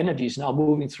 the energy is now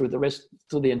moving through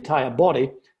the entire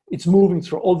body, it's moving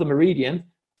through all the meridians,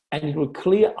 and it will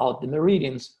clear out the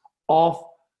meridians of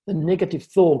the negative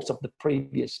thoughts of the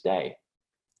previous day.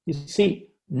 You see,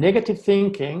 negative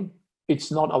thinking,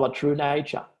 it's not our true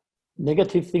nature.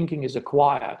 Negative thinking is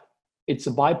acquired. It's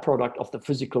a byproduct of the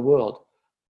physical world.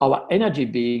 Our energy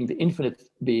being, the infinite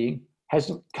being,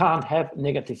 can't have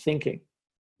negative thinking.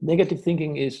 Negative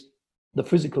thinking is the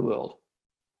physical world.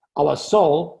 Our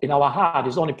soul in our heart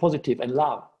is only positive and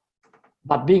love.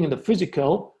 But being in the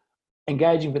physical,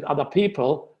 engaging with other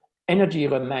people, energy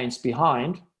remains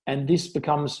behind, and this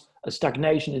becomes a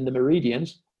stagnation in the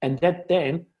meridians, and that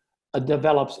then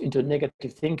develops into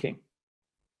negative thinking.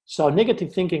 So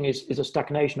negative thinking is a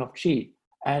stagnation of qi,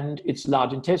 and it's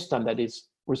large intestine that is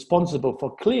responsible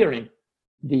for clearing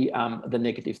the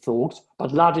negative thoughts,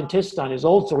 but large intestine is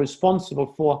also responsible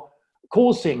for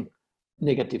causing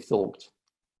negative thoughts.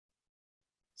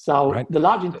 So right. The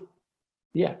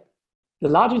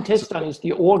large intestine is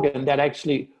the organ that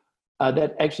actually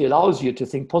allows you to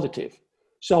think positive.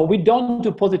 So we don't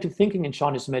do positive thinking in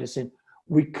Chinese medicine.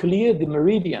 We clear the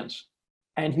meridians,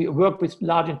 and we work with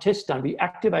large intestine. We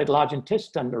activate large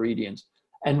intestine meridians,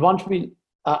 and once we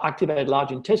activate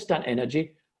large intestine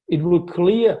energy, it will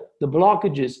clear the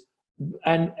blockages.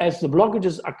 And as the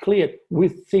blockages are cleared, we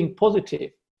think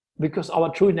positive, because our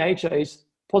true nature is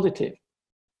positive.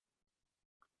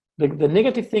 The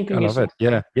negative thinking I love it.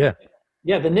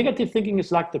 Yeah, the negative thinking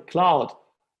is like the cloud,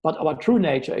 but our true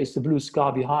nature is the blue sky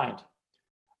behind.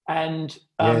 And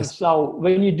Yes. so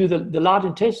when you do the large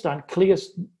intestine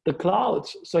clears the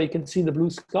clouds so you can see the blue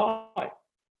sky.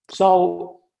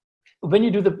 So when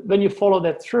you follow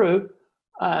that through,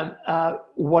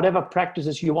 whatever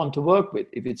practices you want to work with,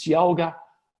 if it's yoga,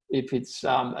 if it's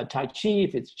a Tai Chi,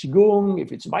 if it's Qigong,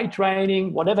 if it's weight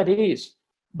training, whatever it is.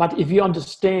 But if you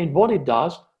understand what it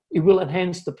does, it will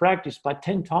enhance the practice by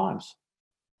 10 times.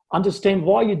 Understand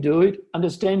why you do it,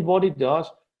 understand what it does.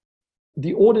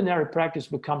 The ordinary practice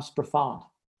becomes profound.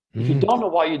 If you don't know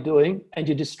what you're doing and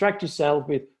you distract yourself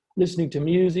with listening to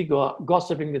music or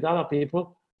gossiping with other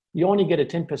people, you only get a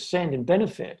 10% in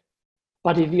benefit.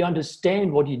 But if you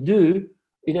understand what you do,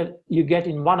 you get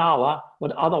in 1 hour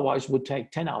what otherwise would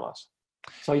take 10 hours.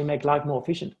 So you make life more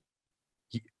efficient.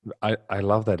 I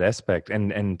love that aspect.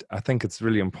 And I think it's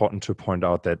really important to point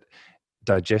out that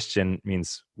digestion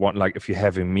means like if you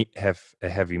have a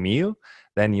heavy meal,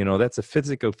 then that's a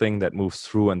physical thing that moves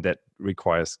through and that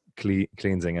requires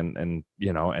cleansing and and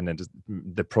then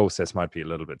the process might be a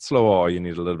little bit slower, or you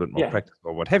need a little bit more practice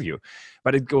or what have you.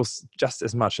 But it goes just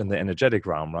as much in the energetic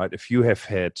realm, right? If you have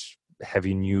had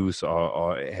heavy news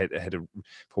or had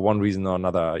for one reason or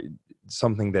another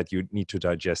something that you need to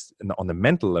digest on the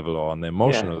mental level or on the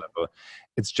emotional level,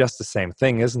 it's just the same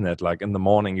thing, isn't it? Like in the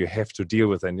morning you have to deal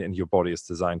with it, and your body is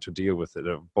designed to deal with it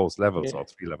at both levels or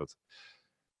 3 levels.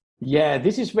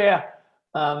 This is where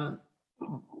the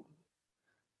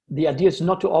idea is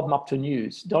not to open up to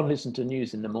news. Don't listen to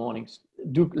news in the mornings.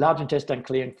 Do large intestine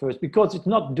clearing first, because it's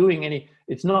not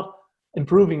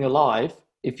improving your life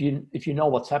if you know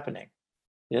what's happening.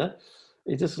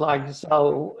 It's just like,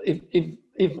 so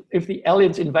if the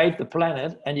aliens invade the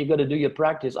planet and you got to do your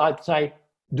practice, I'd say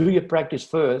do your practice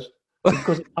first,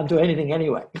 because you can't do anything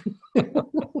anyway.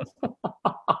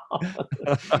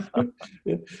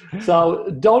 So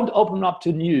don't open up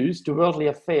to news, to worldly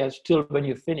affairs till when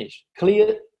you finish.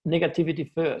 Clear negativity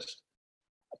first.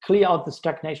 Clear out the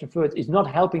stagnation first. It's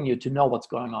not helping you to know what's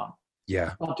going on.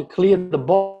 But to clear the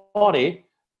body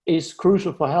is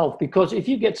crucial for health, because if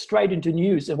you get straight into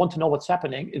news and want to know what's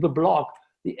happening, it will block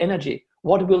the energy.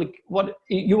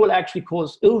 You will actually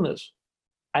cause illness,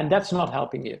 and that's not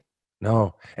helping you.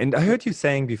 No. And I heard you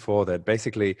saying before that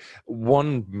basically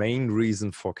one main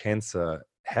reason for cancer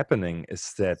happening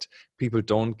is that people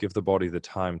don't give the body the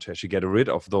time to actually get rid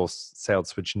of those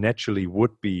cells which naturally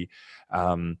would be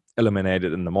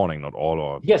eliminated in the morning, not all.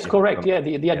 Or yes, correct. The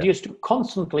idea is to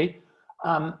constantly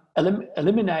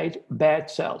eliminate bad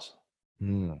cells.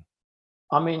 I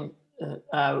mean,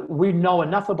 we know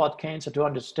enough about cancer to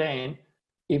understand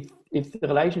if the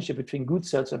relationship between good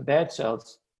cells and bad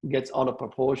cells gets out of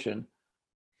proportion,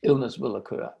 illness will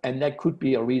occur. And that could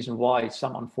be a reason why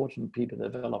some unfortunate people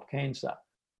develop cancer.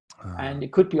 And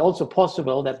it could be also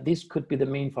possible that this could be the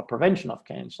mean for prevention of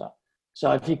cancer.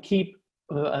 So if you keep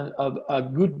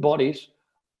good bodies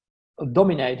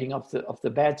dominating of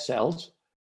the bad cells,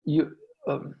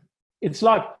 it's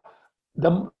like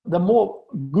the more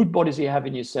good bodies you have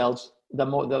in your cells, the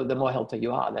more healthy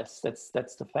you are. That's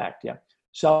the fact.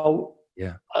 So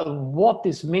what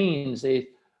this means is,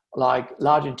 like,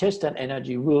 large intestine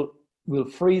energy will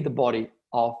free the body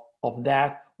of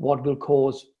that what will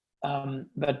cause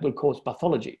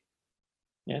pathology.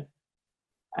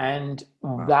 And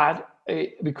that,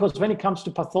 because when it comes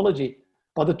to pathology,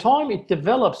 by the time it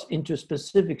develops into a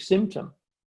specific symptom,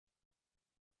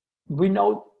 we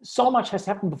know so much has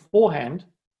happened beforehand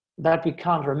that we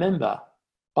can't remember.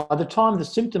 By the time the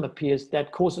symptom appears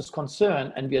that causes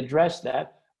concern and we address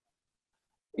that,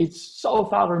 it's so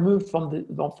far removed from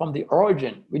the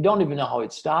origin. We don't even know how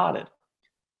it started.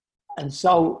 And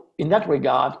so in that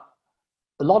regard,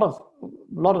 a lot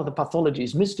of the pathology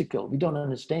is mystical. We don't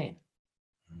understand.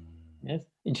 Yes?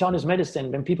 In Chinese medicine,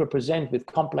 when people present with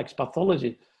complex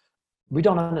pathology, we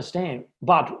don't understand,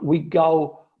 but we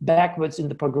go backwards in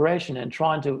the progression and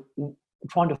trying to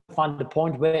find the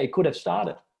point where it could have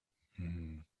started.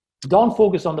 Don't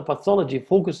focus on the pathology,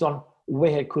 focus on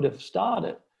where it could have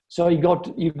started. So you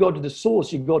go to the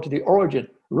source, you go to the origin,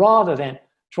 rather than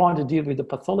trying to deal with the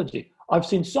pathology. I've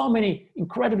seen so many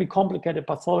incredibly complicated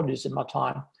pathologies in my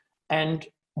time, and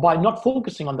by not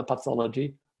focusing on the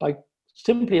pathology, by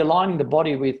simply aligning the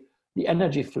body with the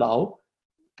energy flow,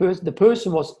 the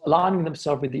person was aligning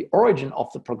themselves with the origin of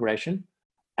the progression,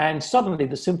 and suddenly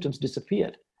the symptoms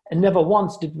disappeared. And never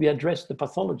once did we address the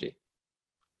pathology.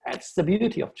 That's the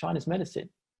beauty of Chinese medicine.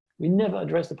 We never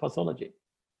address the pathology.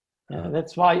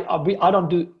 That's why I don't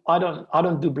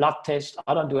do blood tests.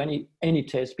 I don't do any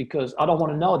tests, because I don't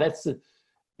want to know.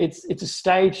 It's a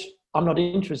stage I'm not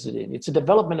interested in. It's a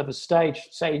development of a stage,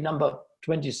 say number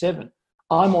 27.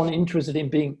 I'm only interested in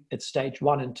being at stage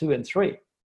 1 and 2 and 3.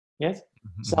 Yes.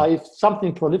 Mm-hmm. So if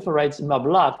something proliferates in my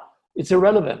blood, it's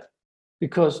irrelevant,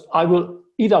 because I will,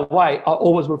 either way, I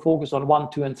always will focus on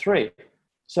 1, 2, and 3.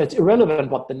 So it's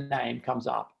irrelevant what the name comes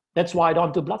up. That's why I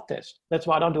don't do blood tests. That's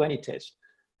why I don't do any test.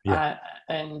 Yeah.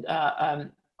 And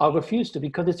I refuse to,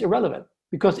 because it's irrelevant.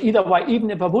 Because either way, even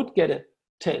if I would get a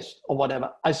test or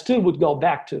whatever, I still would go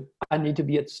back to, I need to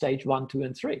be at stage 1, 2,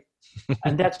 and 3.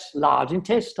 And that's large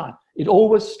intestine. It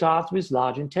always starts with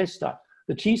large intestine.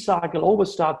 The chi cycle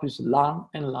always starts with lung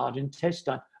and large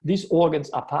intestine. These organs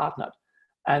are partnered.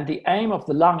 And the aim of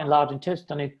the lung and large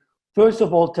intestine is, first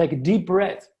of all, take a deep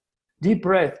breath,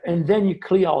 and then you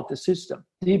clear out the system.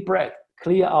 Deep breath,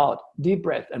 clear out, deep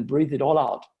breath, and breathe it all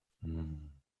out. Mm.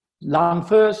 Lung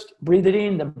first, breathe it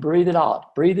in, then breathe it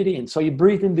out, breathe it in. So you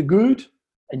breathe in the good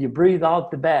and you breathe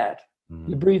out the bad.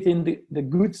 You breathe in the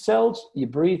good cells, you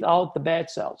breathe out the bad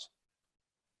cells.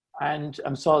 And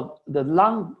so the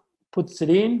lung puts it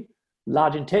in,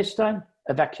 large intestine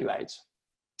evacuates.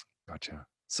 Gotcha.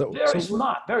 So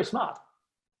smart, very smart.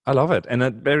 I love it. And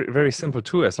very, very simple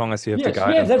too, as long as you have the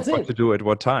guidance that's of what to do at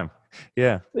what time.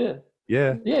 Yeah.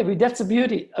 That's the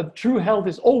beauty of true health.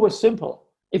 Is always simple.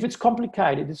 If it's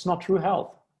complicated, it's not true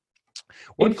health.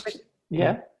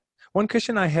 One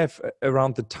question I have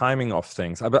around the timing of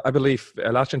things. I believe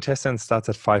a large intestine starts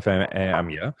at 5 a.m.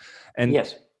 Yeah, and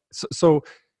yes. So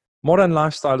modern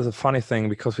lifestyle is a funny thing,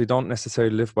 because we don't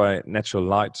necessarily live by natural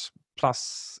light.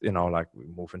 Plus, like we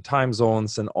move in time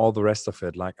zones and all the rest of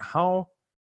it. Like, how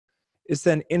is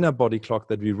there an inner body clock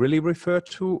that we really refer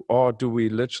to, or do we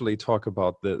literally talk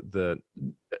about the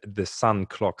sun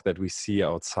clock that we see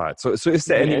outside? So is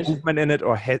there any movement in it,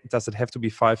 or does it have to be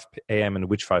 5 a.m. and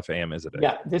which 5 a.m. is it?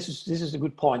 Yeah, this is a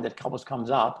good point that comes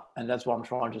up, and that's what I'm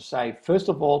trying to say. First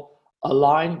of all,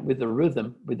 align with the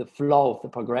rhythm, with the flow of the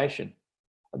progression,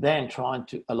 then trying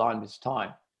to align with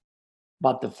time.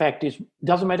 But the fact is, it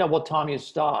doesn't matter what time you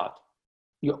start,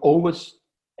 you always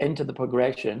enter the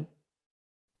progression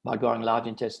by going large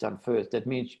intestine first. That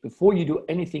means before you do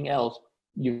anything else,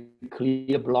 you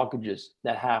clear blockages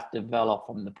that have developed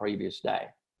from the previous day.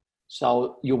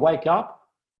 So you wake up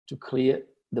to clear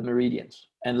the meridians,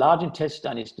 and large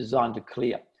intestine is designed to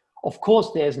clear. Of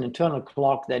course, there's an internal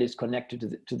clock that is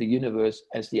connected to the universe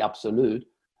as the absolute,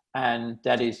 and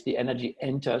that is the energy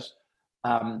enters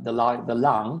the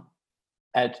lung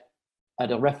at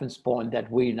a reference point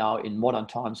that we now in modern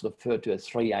times refer to as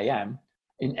 3 a.m.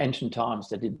 In ancient times,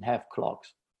 they didn't have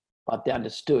clocks, but they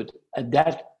understood at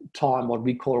that time what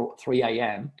we call 3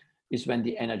 a.m. is when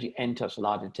the energy enters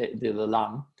the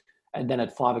lung, and then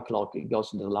at 5 o'clock it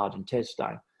goes into the large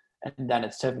intestine, and then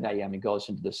at 7 a.m. it goes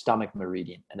into the stomach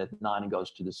meridian, and at 9 it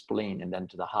goes to the spleen, and then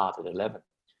to the heart at 11.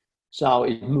 So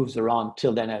it moves around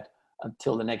till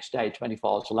until the next day,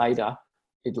 24 hours later,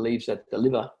 it leaves at the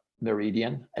liver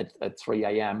meridian at 3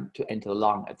 a.m. to enter the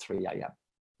lung at 3 a.m.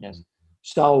 Yes.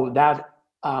 So that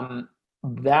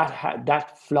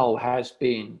flow has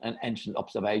been an ancient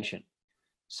observation.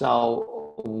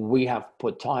 So we have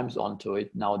put times onto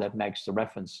it now that makes the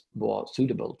reference more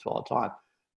suitable to our time.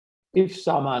 If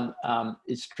someone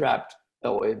is strapped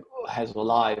or has a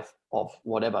life of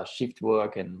whatever, shift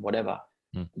work and whatever,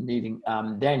 needing,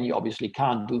 then you obviously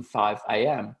can't do 5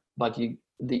 a.m., but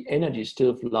the energy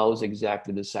still flows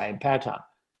exactly the same pattern.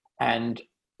 And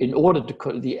in order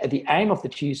to, the aim of the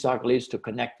chi cycle is to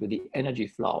connect with the energy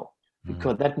flow,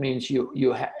 because that means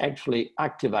you actually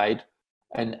activate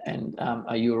and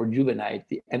you rejuvenate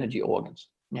the energy organs.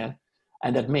 Yeah.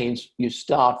 And that means you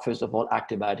start, first of all,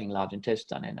 activating large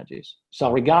intestine energies.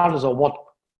 So regardless of what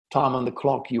time on the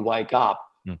clock you wake up,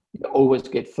 you always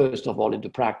get, first of all, into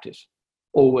practice.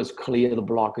 Always clear the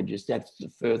blockages. That's the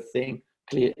first thing.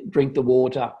 Drink the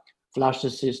water, flush the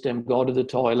system, go to the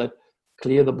toilet,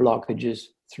 clear the blockages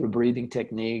through breathing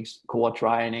techniques, core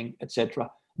training,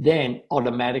 etc. Then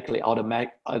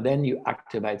then you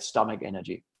activate stomach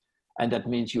energy. And that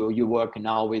means you work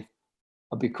now with,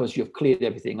 because you've cleared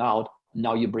everything out,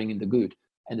 now you bring in the good.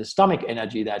 And the stomach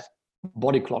energy that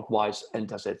body clockwise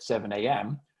enters at 7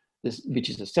 a.m., which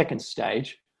is the second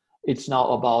stage, it's now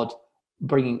about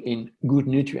bringing in good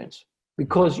nutrients.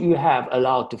 Because you have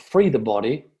allowed to free the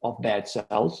body of bad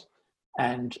cells,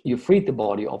 and you freed the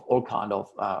body of all kind of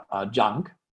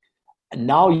junk, and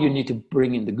now you need to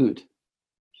bring in the good.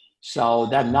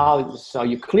 So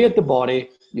you cleared the body,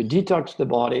 you detox the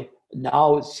body.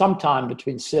 Now sometime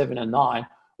between 7 and 9,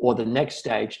 or the next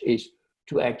stage, is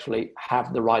to actually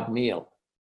have the right meal.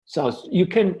 So you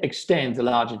can extend the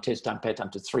large intestine pattern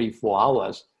to 3-4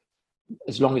 hours,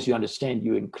 as long as you understand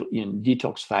you're in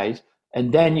detox phase,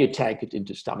 and then you take it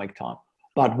into stomach time.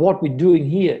 But what we're doing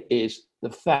here is the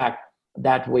fact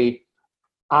that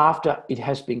after it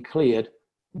has been cleared,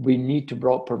 we need to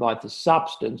provide the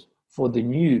substance for the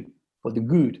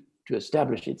good to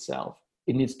establish itself.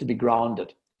 It needs to be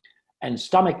grounded. And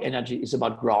stomach energy is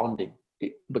about grounding.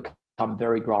 It become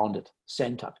very grounded,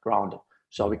 centered, grounded.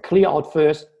 So we clear out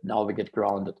first, now we get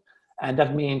grounded. And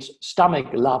that means stomach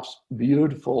loves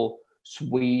beautiful,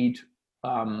 sweet,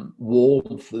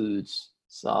 warm foods.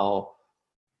 So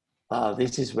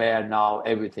this is where now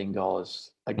everything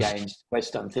goes against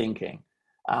Western thinking.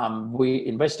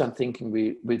 In Western thinking,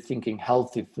 we're thinking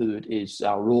healthy food is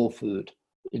raw food.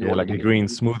 Like a green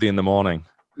smoothie in the morning.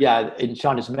 Yeah, in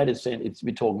Chinese medicine,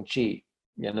 we're talking qi.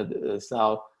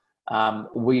 So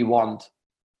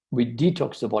we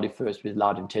detox the body first with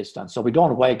large intestine. So we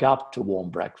don't wake up to warm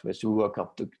breakfast. We work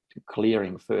up to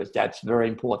clearing first. That's very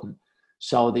important.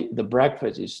 So the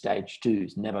breakfast is stage 2,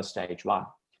 it's never stage 1.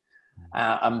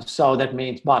 So that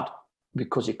means, but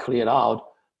because you cleared out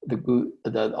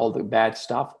all the bad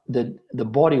stuff, the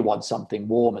body wants something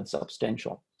warm and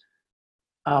substantial.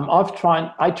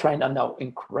 I trained under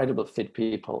incredible fit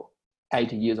people,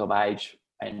 80 years of age,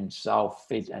 and so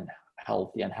fit and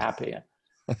healthy and happy.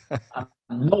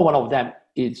 No one of them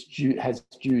has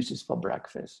juices for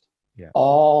breakfast. Yeah.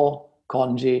 All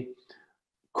congee,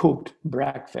 cooked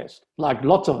breakfast. Like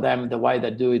lots of them, the way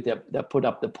they do it, they put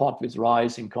up the pot with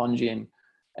rice and congee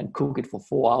and cook it for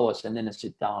 4 hours, and then they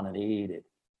sit down and eat it.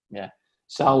 Yeah.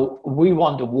 So we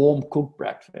want a warm cooked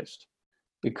breakfast,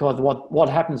 because what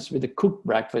happens with the cooked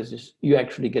breakfast is you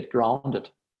actually get grounded,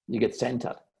 you get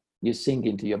centered, you sink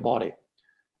into your body.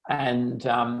 And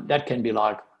that can be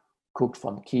like cooked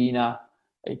from quinoa,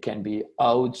 it can be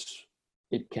oats,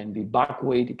 it can be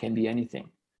buckwheat, it can be anything.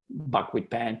 Buckwheat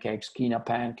pancakes, quinoa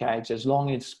pancakes, as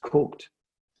long as it's cooked.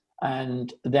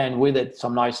 And then with it,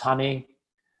 some nice honey.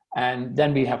 And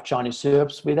then we have Chinese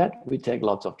herbs with it. We take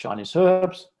lots of Chinese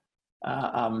herbs.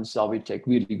 So we take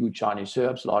really good Chinese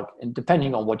herbs, and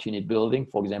depending on what you need building.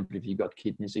 For example, if you've got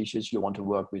kidneys issues, you want to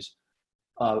work with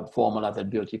formula that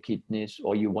build your kidneys,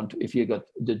 or if you got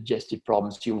digestive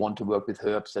problems, you want to work with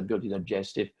herbs that build your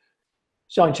digestive.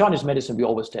 So in Chinese medicine, we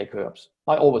always take herbs.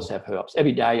 I always have herbs.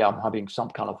 Every day I'm having some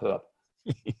kind of herb.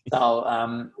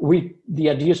 So the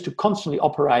idea is to constantly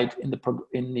operate in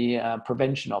the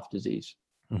prevention of disease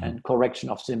and correction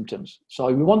of symptoms. So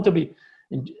we want to be,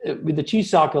 with the Chi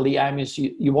cycle, the aim is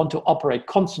you want to operate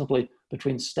constantly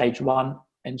between stage 1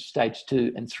 and stage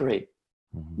 2 and 3.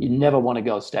 You never want to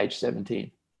go stage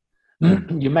 17.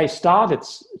 You may start at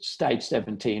stage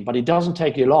 17, but it doesn't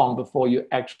take you long before you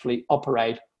actually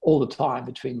operate all the time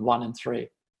between 1 and 3.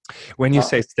 When you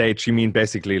say stage, you mean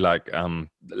basically like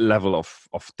level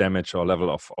of damage or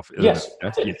level of illness?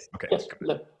 Yes. Okay. Yes.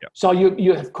 Yeah. So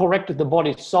you have corrected the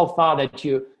body so far that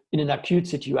you're in an acute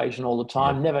situation all the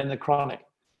time, never in the chronic.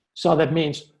 So that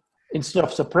means instead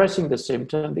of suppressing the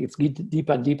symptom, it's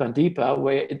deeper and deeper and deeper,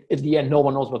 where at the end, no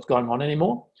one knows what's going on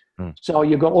anymore. So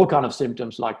you've got all kinds of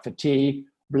symptoms like fatigue,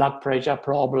 blood pressure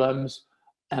problems,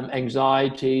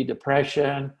 anxiety,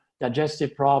 depression,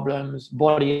 digestive problems,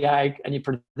 body ache, and you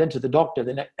present to the doctor,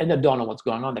 and they don't know what's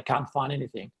going on. They can't find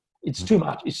anything. It's too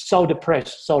much. It's so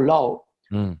depressed, so low.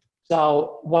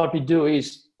 So what we do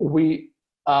is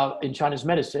in Chinese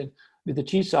medicine, with the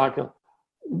Qi cycle,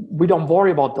 we don't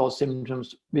worry about those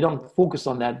symptoms. We don't focus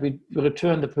on that. We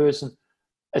return the person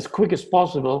as quick as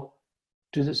possible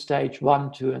to the stage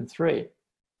 1, 2, and 3.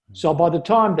 So by the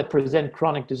time they present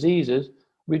chronic diseases,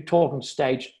 we're talking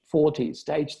stage 40,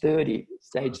 stage 30,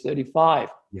 stage 35.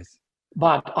 Yes.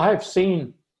 But I've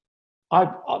seen,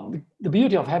 the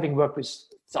beauty of having worked with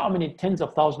so many tens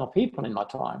of thousands of people in my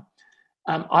time,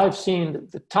 I've seen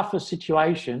the toughest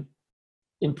situation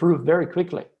improve very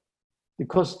quickly,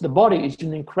 because the body is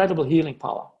an incredible healing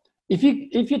power. If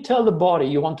you tell the body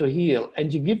you want to heal,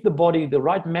 and you give the body the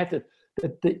right method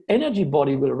that the energy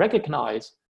body will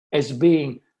recognize as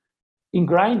being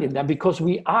ingrained in them, because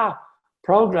we are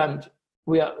programmed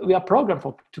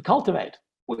to cultivate.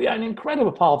 We are an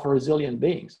incredible, powerful, resilient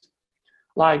beings.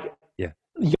 Like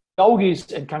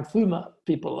yogis and kung fu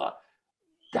people,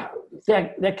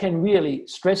 they can really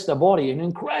stress the body in an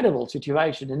incredible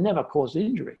situation and never cause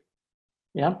injury.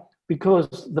 Yeah,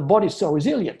 because the body is so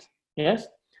resilient. Yes,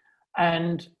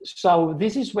 and so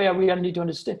this is where we need to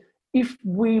understand. If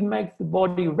we make the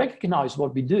body recognize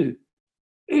what we do,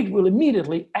 it will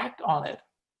immediately act on it.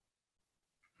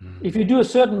 If you do a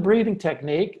certain breathing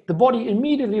technique, the body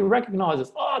immediately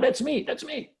recognizes, oh, that's me.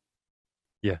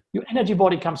 Yeah. Your energy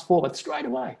body comes forward straight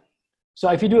away. So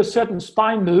if you do a certain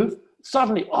spine move,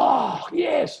 suddenly, oh,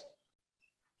 yes.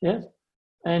 Yes.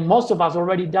 And most of us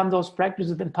already done those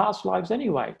practices in past lives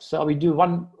anyway. So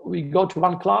we go to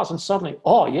one class and suddenly,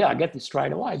 oh yeah, I get this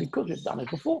straight away because we've done it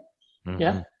before.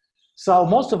 Yeah. So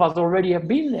most of us already have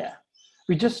been there.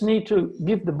 We just need to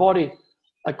give the body,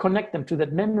 connect them to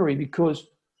that memory, because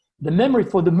the memory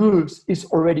for the moves is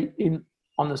already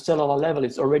on the cellular level.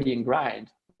 It's already ingrained.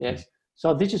 Yes.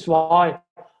 So this is why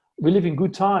we live in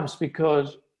good times,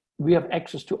 because we have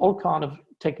access to all kind of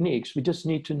techniques. We just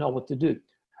need to know what to do.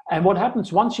 And what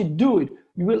happens once you do it,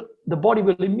 the body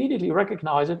will immediately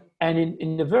recognize it, and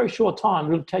in a very short time,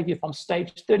 will take you from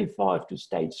stage 35 to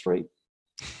stage 3.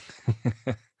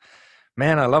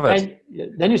 Man, I love it.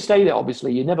 And then you stay there,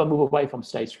 obviously. You never move away from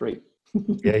stage 3.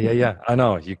 Yeah. I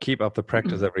know. You keep up the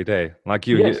practice every day. Like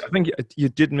Yes. I think you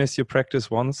did miss your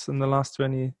practice once in the last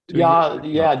 22 years.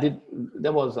 Yeah, I did.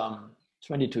 That was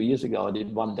 22 years ago. I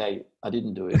did one day. I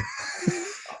didn't do it.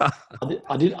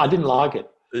 I didn't like it.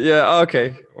 Yeah.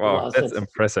 Okay. Wow, that's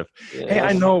impressive. Yeah, hey,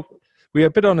 I know we are a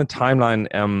bit on a timeline.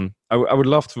 I would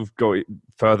love to go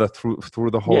further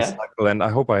through the whole cycle, and I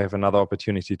hope I have another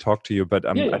opportunity to talk to you. But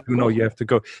I do know you have to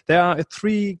go. There are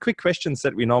 3 quick questions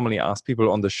that we normally ask people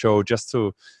on the show, just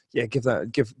to get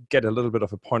a little bit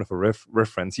of a point of a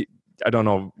reference. I don't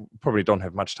know, probably don't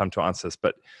have much time to answer this,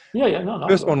 but no.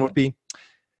 First one would be,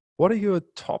 what are your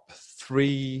top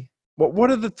 3?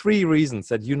 What are the 3 reasons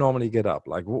that you normally get up?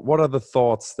 Like, what are the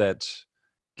thoughts that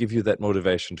give you that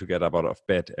motivation to get up out of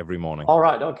bed every morning? All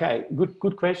right. Okay.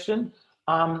 Good question.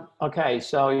 Okay.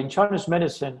 So in Chinese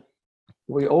medicine,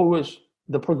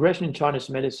 the progression in Chinese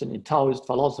medicine, in Taoist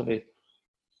philosophy,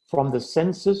 from the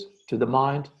senses to the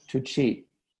mind to qi.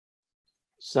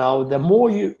 So the more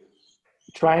you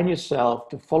train yourself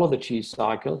to follow the qi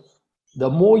cycle, the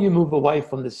more you move away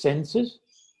from the senses,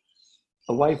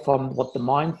 away from what the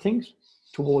mind thinks,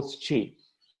 towards qi.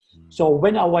 So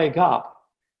when I wake up,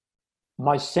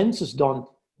 my senses don't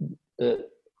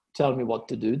tell me what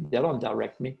to do. They don't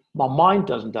direct me. My mind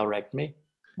doesn't direct me.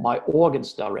 My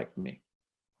organs direct me.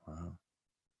 Wow.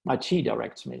 My qi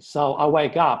directs me. So I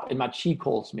wake up and my qi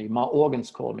calls me. My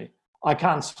organs call me. I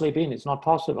can't sleep in. It's not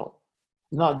possible.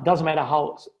 No, it doesn't matter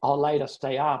how late I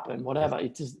stay up and whatever.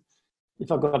 It just,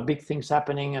 if I've got big things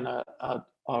happening and I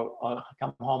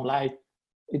come home late,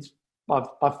 it's by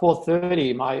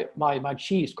 4:30, my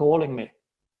qi is calling me.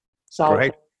 So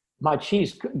Great. My qi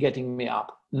is getting me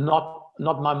up, not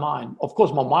my mind. Of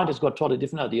course, my mind has got totally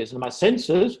different ideas, and my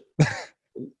senses,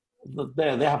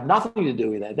 they have nothing to do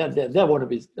with that. They want to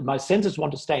be. My senses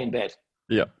want to stay in bed.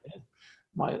 Yeah.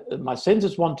 My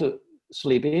senses want to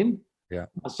sleep in. Yeah.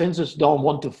 My senses don't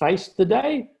want to face the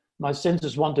day. My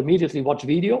senses want to immediately watch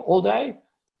video all day,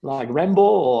 like Rambo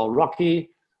or Rocky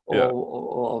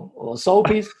or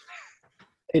soapies.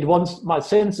 My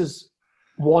senses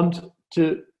want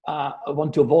to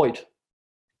avoid.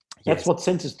 That's what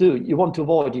senses do. You want to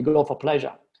avoid. You go for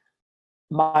pleasure.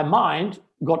 My mind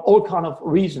got all kind of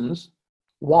reasons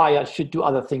why I should do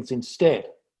other things instead.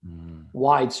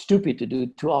 Why it's stupid to do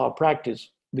 2-hour practice,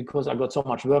 because I got so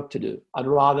much work to do. I'd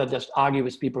rather just argue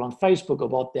with people on Facebook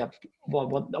about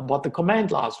the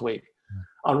comment last week.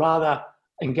 I'd rather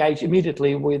engage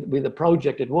immediately with a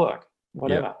project at work,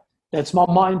 whatever. Yeah. That's my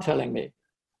mind telling me.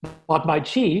 But my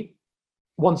qi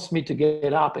wants me to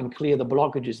get up and clear the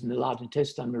blockages in the large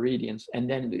intestine meridians, and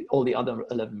then all the other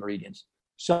 11 meridians.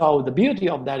 So the beauty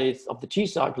of that is, of the qi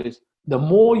cycle, is the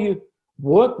more you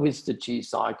work with the qi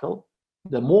cycle,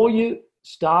 the more you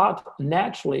start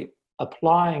naturally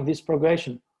applying this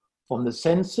progression from the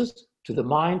senses to the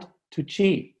mind to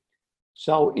qi.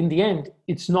 So in the end,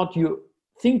 it's not your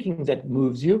thinking that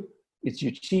moves you, it's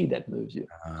your qi that moves you.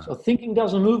 So thinking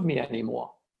doesn't move me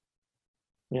anymore.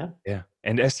 Yeah.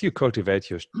 And as you cultivate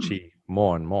your qi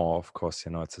more and more, of course,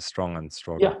 it's a strong and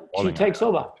strong. Yeah, qi takes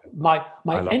over. My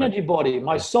energy body,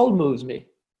 my soul moves me.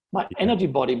 My energy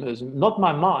body moves me, not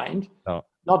my mind. No.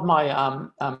 Not my.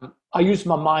 I use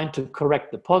my mind to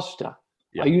correct the posture.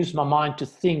 Yeah. I use my mind to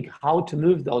think how to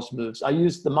move those moves. I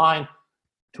use the mind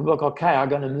to work. Okay, I'm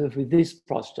going to move with this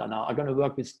posture now. I'm going to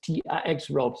work with TRX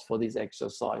ropes for this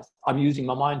exercise. I'm using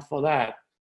my mind for that,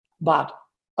 but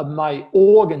my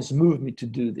organs move me to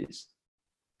do this.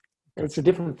 It's a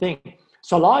different thing.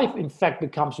 So life, in fact,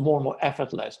 becomes more and more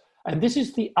effortless. And this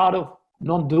is the art of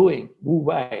non-doing, Wu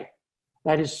Wei,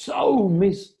 that is so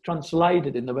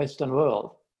mistranslated in the Western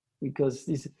world, because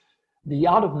the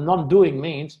art of non-doing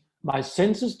means my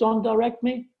senses don't direct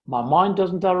me, my mind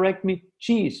doesn't direct me,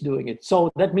 qi is doing it.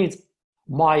 So that means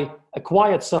my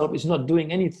acquired self is not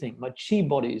doing anything, my qi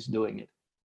body is doing it.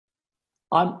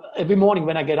 Every morning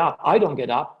when I get up, I don't get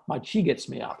up, my qi gets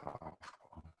me up.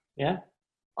 Yeah.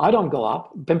 I don't go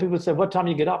up. When people say, what time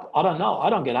you get up? I don't know. I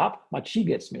don't get up. My qi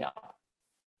gets me up.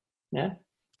 Yeah.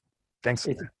 Thanks.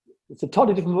 It's a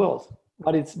totally different world,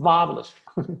 but it's marvelous.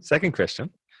 Second question.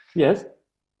 Yes.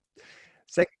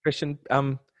 Second question.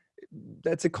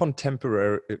 that's a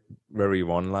contemporary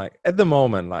one. Like at the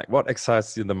moment, like what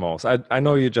excites you the most? I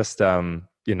know you just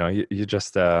you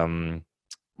just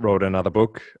wrote another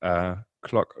book,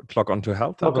 Clock onto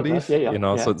Health, I Look at believe. that. Yeah,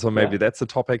 yeah, So yeah. maybe that's a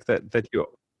topic that you,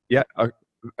 yeah,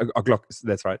 a clock.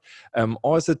 That's right.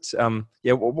 Or is it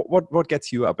what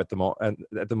gets you up at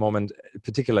the moment,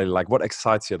 particularly like what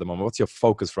excites you at the moment? What's your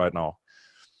focus right now?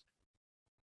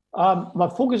 My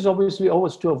focus is obviously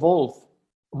always to evolve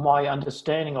my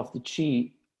understanding of the chi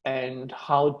and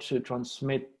how to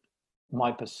transmit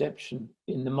my perception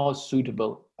in the most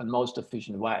suitable and most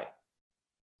efficient way.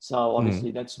 So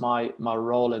obviously that's my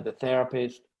role as a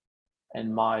therapist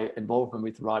and my involvement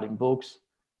with writing books.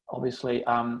 Obviously,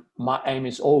 my aim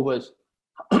is always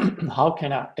how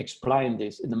can I explain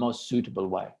this in the most suitable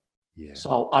way? Yeah.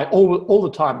 So I all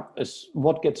the time is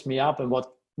what gets me up and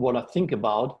what I think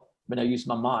about when I use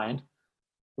my mind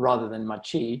rather than my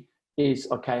chi is,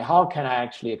 okay, how can I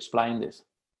actually explain this?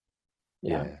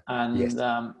 Yeah. And Yes.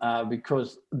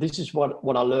 because this is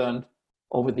what I learned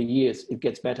over the years. It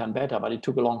gets better and better, but it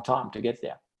took a long time to get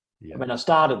there. Yeah. When I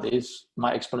started this,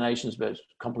 my explanations were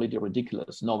completely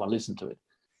ridiculous. No one listened to it.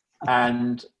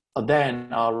 And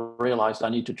then I realized I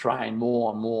need to train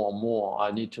more and more and more.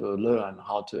 I need to learn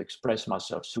how to express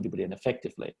myself suitably and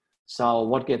effectively. So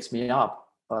what gets me up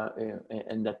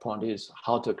in that point is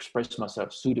how to express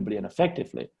myself suitably and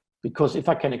effectively. Because if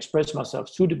I can express myself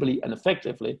suitably and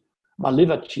effectively, my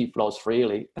liver chi flows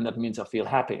freely, and that means I feel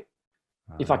happy.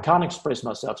 If I can't express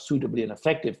myself suitably and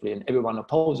effectively and everyone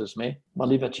opposes me, my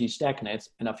liver chi stagnates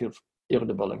and I feel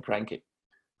irritable and cranky.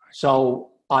 So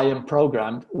I am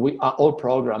programmed, we are all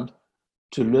programmed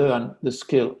to learn the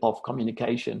skill of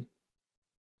communication.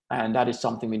 And that is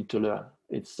something we need to learn.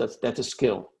 That's a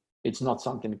skill. It's not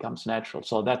something that comes natural.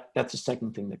 So that's the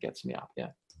second thing that gets me up.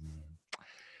 Yeah.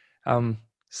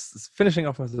 Finishing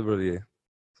off with a really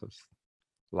sort of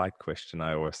light question,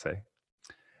 I always say.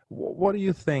 What do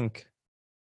you think,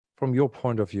 from your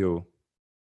point of view,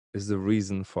 is the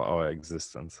reason for our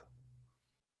existence?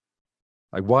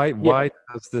 Like why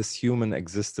does this human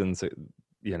existence,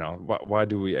 why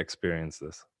do we experience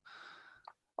this?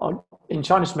 In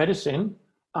Chinese medicine,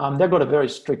 they've got a very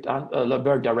strict, a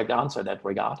very direct answer in that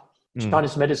regard.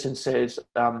 Chinese medicine says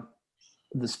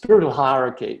the spiritual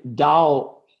hierarchy,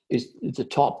 Tao is the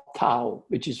top, Tao,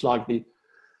 which is like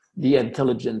the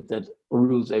intelligence that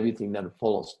rules everything that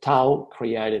follows. Tao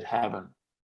created heaven,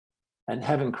 and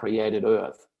heaven created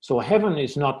earth. So heaven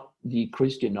is not the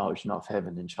Christian notion of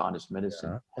heaven in Chinese medicine.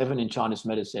 Yeah. Heaven in Chinese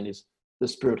medicine is the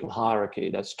spiritual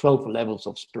hierarchy. That's 12 levels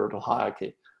of spiritual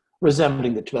hierarchy,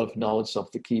 resembling the 12 notes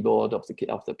of the keyboard, of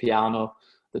the piano,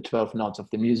 the 12 notes of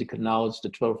the musical notes, the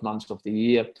 12 months of the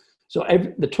year. So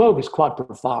the 12 is quite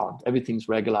profound. Everything's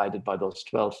regulated by those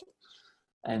 12.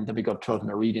 And then we got 12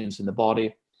 meridians in the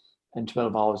body and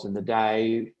 12 hours in the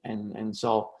day. And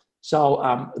so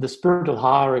the spiritual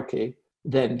hierarchy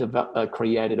then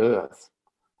created earth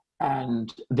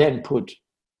and then put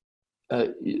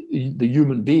the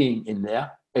human being in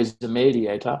there as the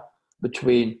mediator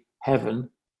between heaven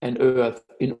and earth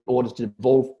in order to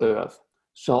evolve earth.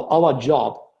 So our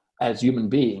job as human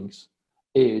beings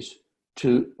is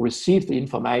to receive the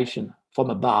information from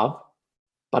above,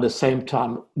 but at the same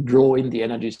time draw in the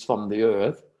energies from the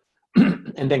earth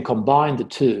and then combine the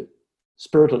two,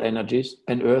 spiritual energies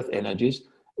and earth energies,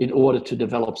 in order to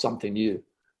develop something new.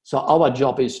 So our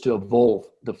job is to evolve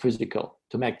the physical,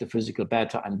 to make the physical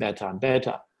better and better and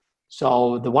better.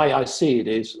 So the way I see it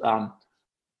is,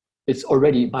 it's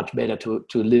already much better to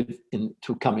live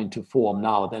to come into form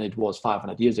now than it was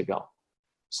 500 years ago.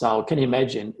 So can you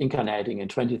imagine incarnating in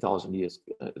 20,000 years?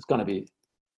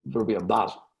 Will be a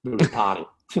buzz, will be a party.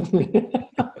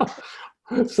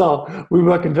 So we're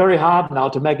working very hard now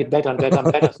to make it better and better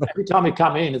and better. So every time we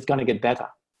come in, it's going to get better.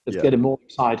 It's getting more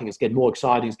exciting. It's getting more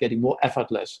exciting. It's getting more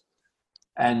effortless.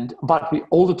 But we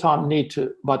all the time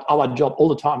but our job all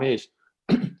the time is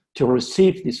to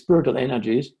receive the spiritual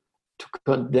energies,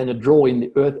 to then draw in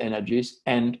the earth energies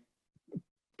and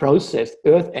process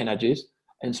earth energies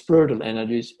and spiritual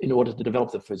energies in order to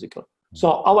develop the physical.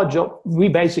 So our job, we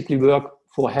basically work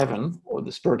for heaven or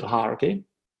the spiritual hierarchy.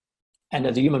 And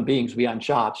as human beings, we are in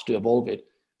charge to evolve it.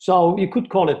 So you could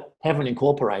call it heaven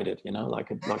incorporated,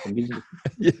 like a business.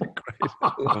 Yeah, great.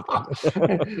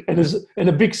 and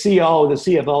a big CEO, the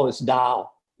CFO is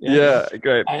Tao. Yeah,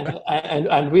 great.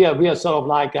 And we are sort of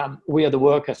like we are the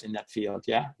workers in that field,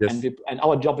 yeah. Yes. And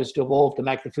our job is to evolve to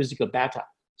make the physical better.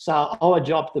 So our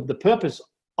job, the purpose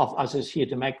of us is here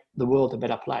to make the world a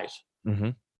better place.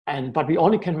 Mm-hmm. But we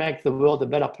only can make the world a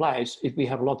better place if we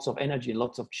have lots of energy and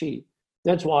lots of chi.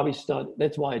 That's why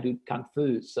I do kung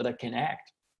fu, so that I can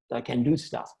act, that I can do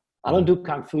stuff. I don't do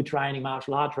kung fu training,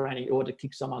 martial art training in order to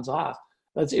kick someone's ass.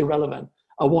 That's irrelevant.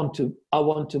 I want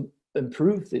to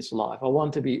improve this life. I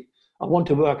want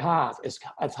to work hard,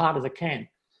 as hard as I can.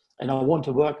 And I want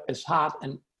to work as hard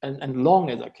and long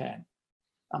as I can.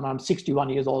 I'm 61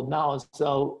 years old now,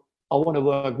 so I want to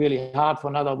work really hard for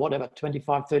another,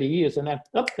 25, 30 years. And then,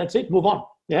 that's it, move on.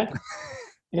 Yeah.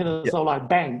 So like,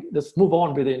 bang, just move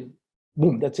on within,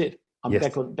 boom, that's it. I'm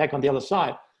back on the other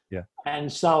side. Yeah. And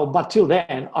so, but till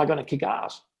then, I'm going to kick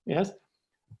ass. Yes.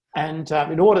 And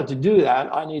in order to do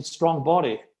that, I need strong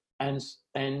body. And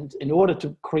in order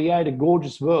to create a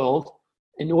gorgeous world,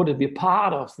 in order to be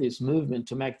part of this movement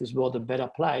to make this world a better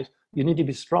place, you need to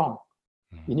be strong.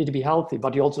 You need to be healthy,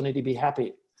 but you also need to be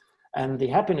happy. And the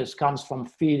happiness comes from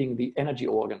feeding the energy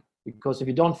organ. Because if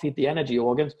you don't feed the energy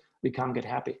organs, we can't get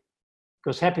happy.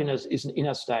 Because happiness is an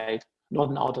inner state, not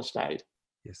an outer state.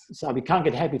 Yes. So we can't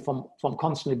get happy from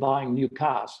constantly buying new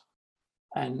cars.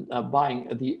 And buying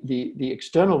the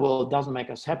external world doesn't make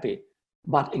us happy.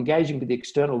 But engaging with the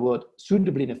external world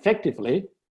suitably and effectively,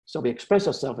 so we express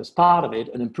ourselves as part of it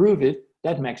and improve it,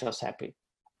 that makes us happy.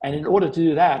 And in order to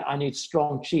do that, I need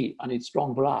strong chi, I need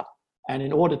strong blood. And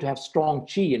in order to have strong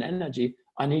chi and energy,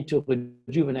 I need to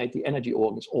rejuvenate the energy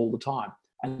organs all the time.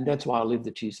 And that's why I live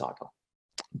the chi cycle.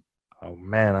 Oh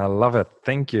man, I love it.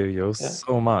 Thank you, Jost,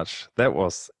 so much. That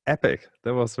was epic.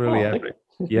 That was really epic.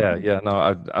 Yeah.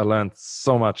 No, I learned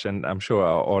so much, and I'm sure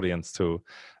our audience too.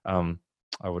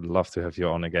 I would love to have you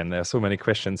on again. There are so many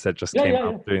questions that just came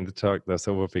up during the talk,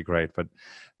 so it would be great. But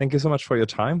thank you so much for your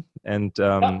time, and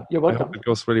you're welcome. I hope it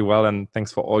goes really well. And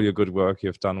thanks for all your good work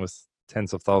you've done with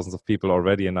tens of thousands of people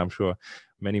already, and I'm sure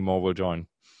many more will join.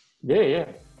 Yeah.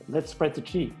 Let's spread the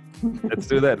chi. Let's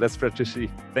do that. Let's spread the chi.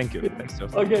 Thank you. Thanks,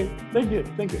 Jost. Okay. Thank you.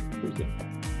 Appreciate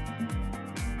it.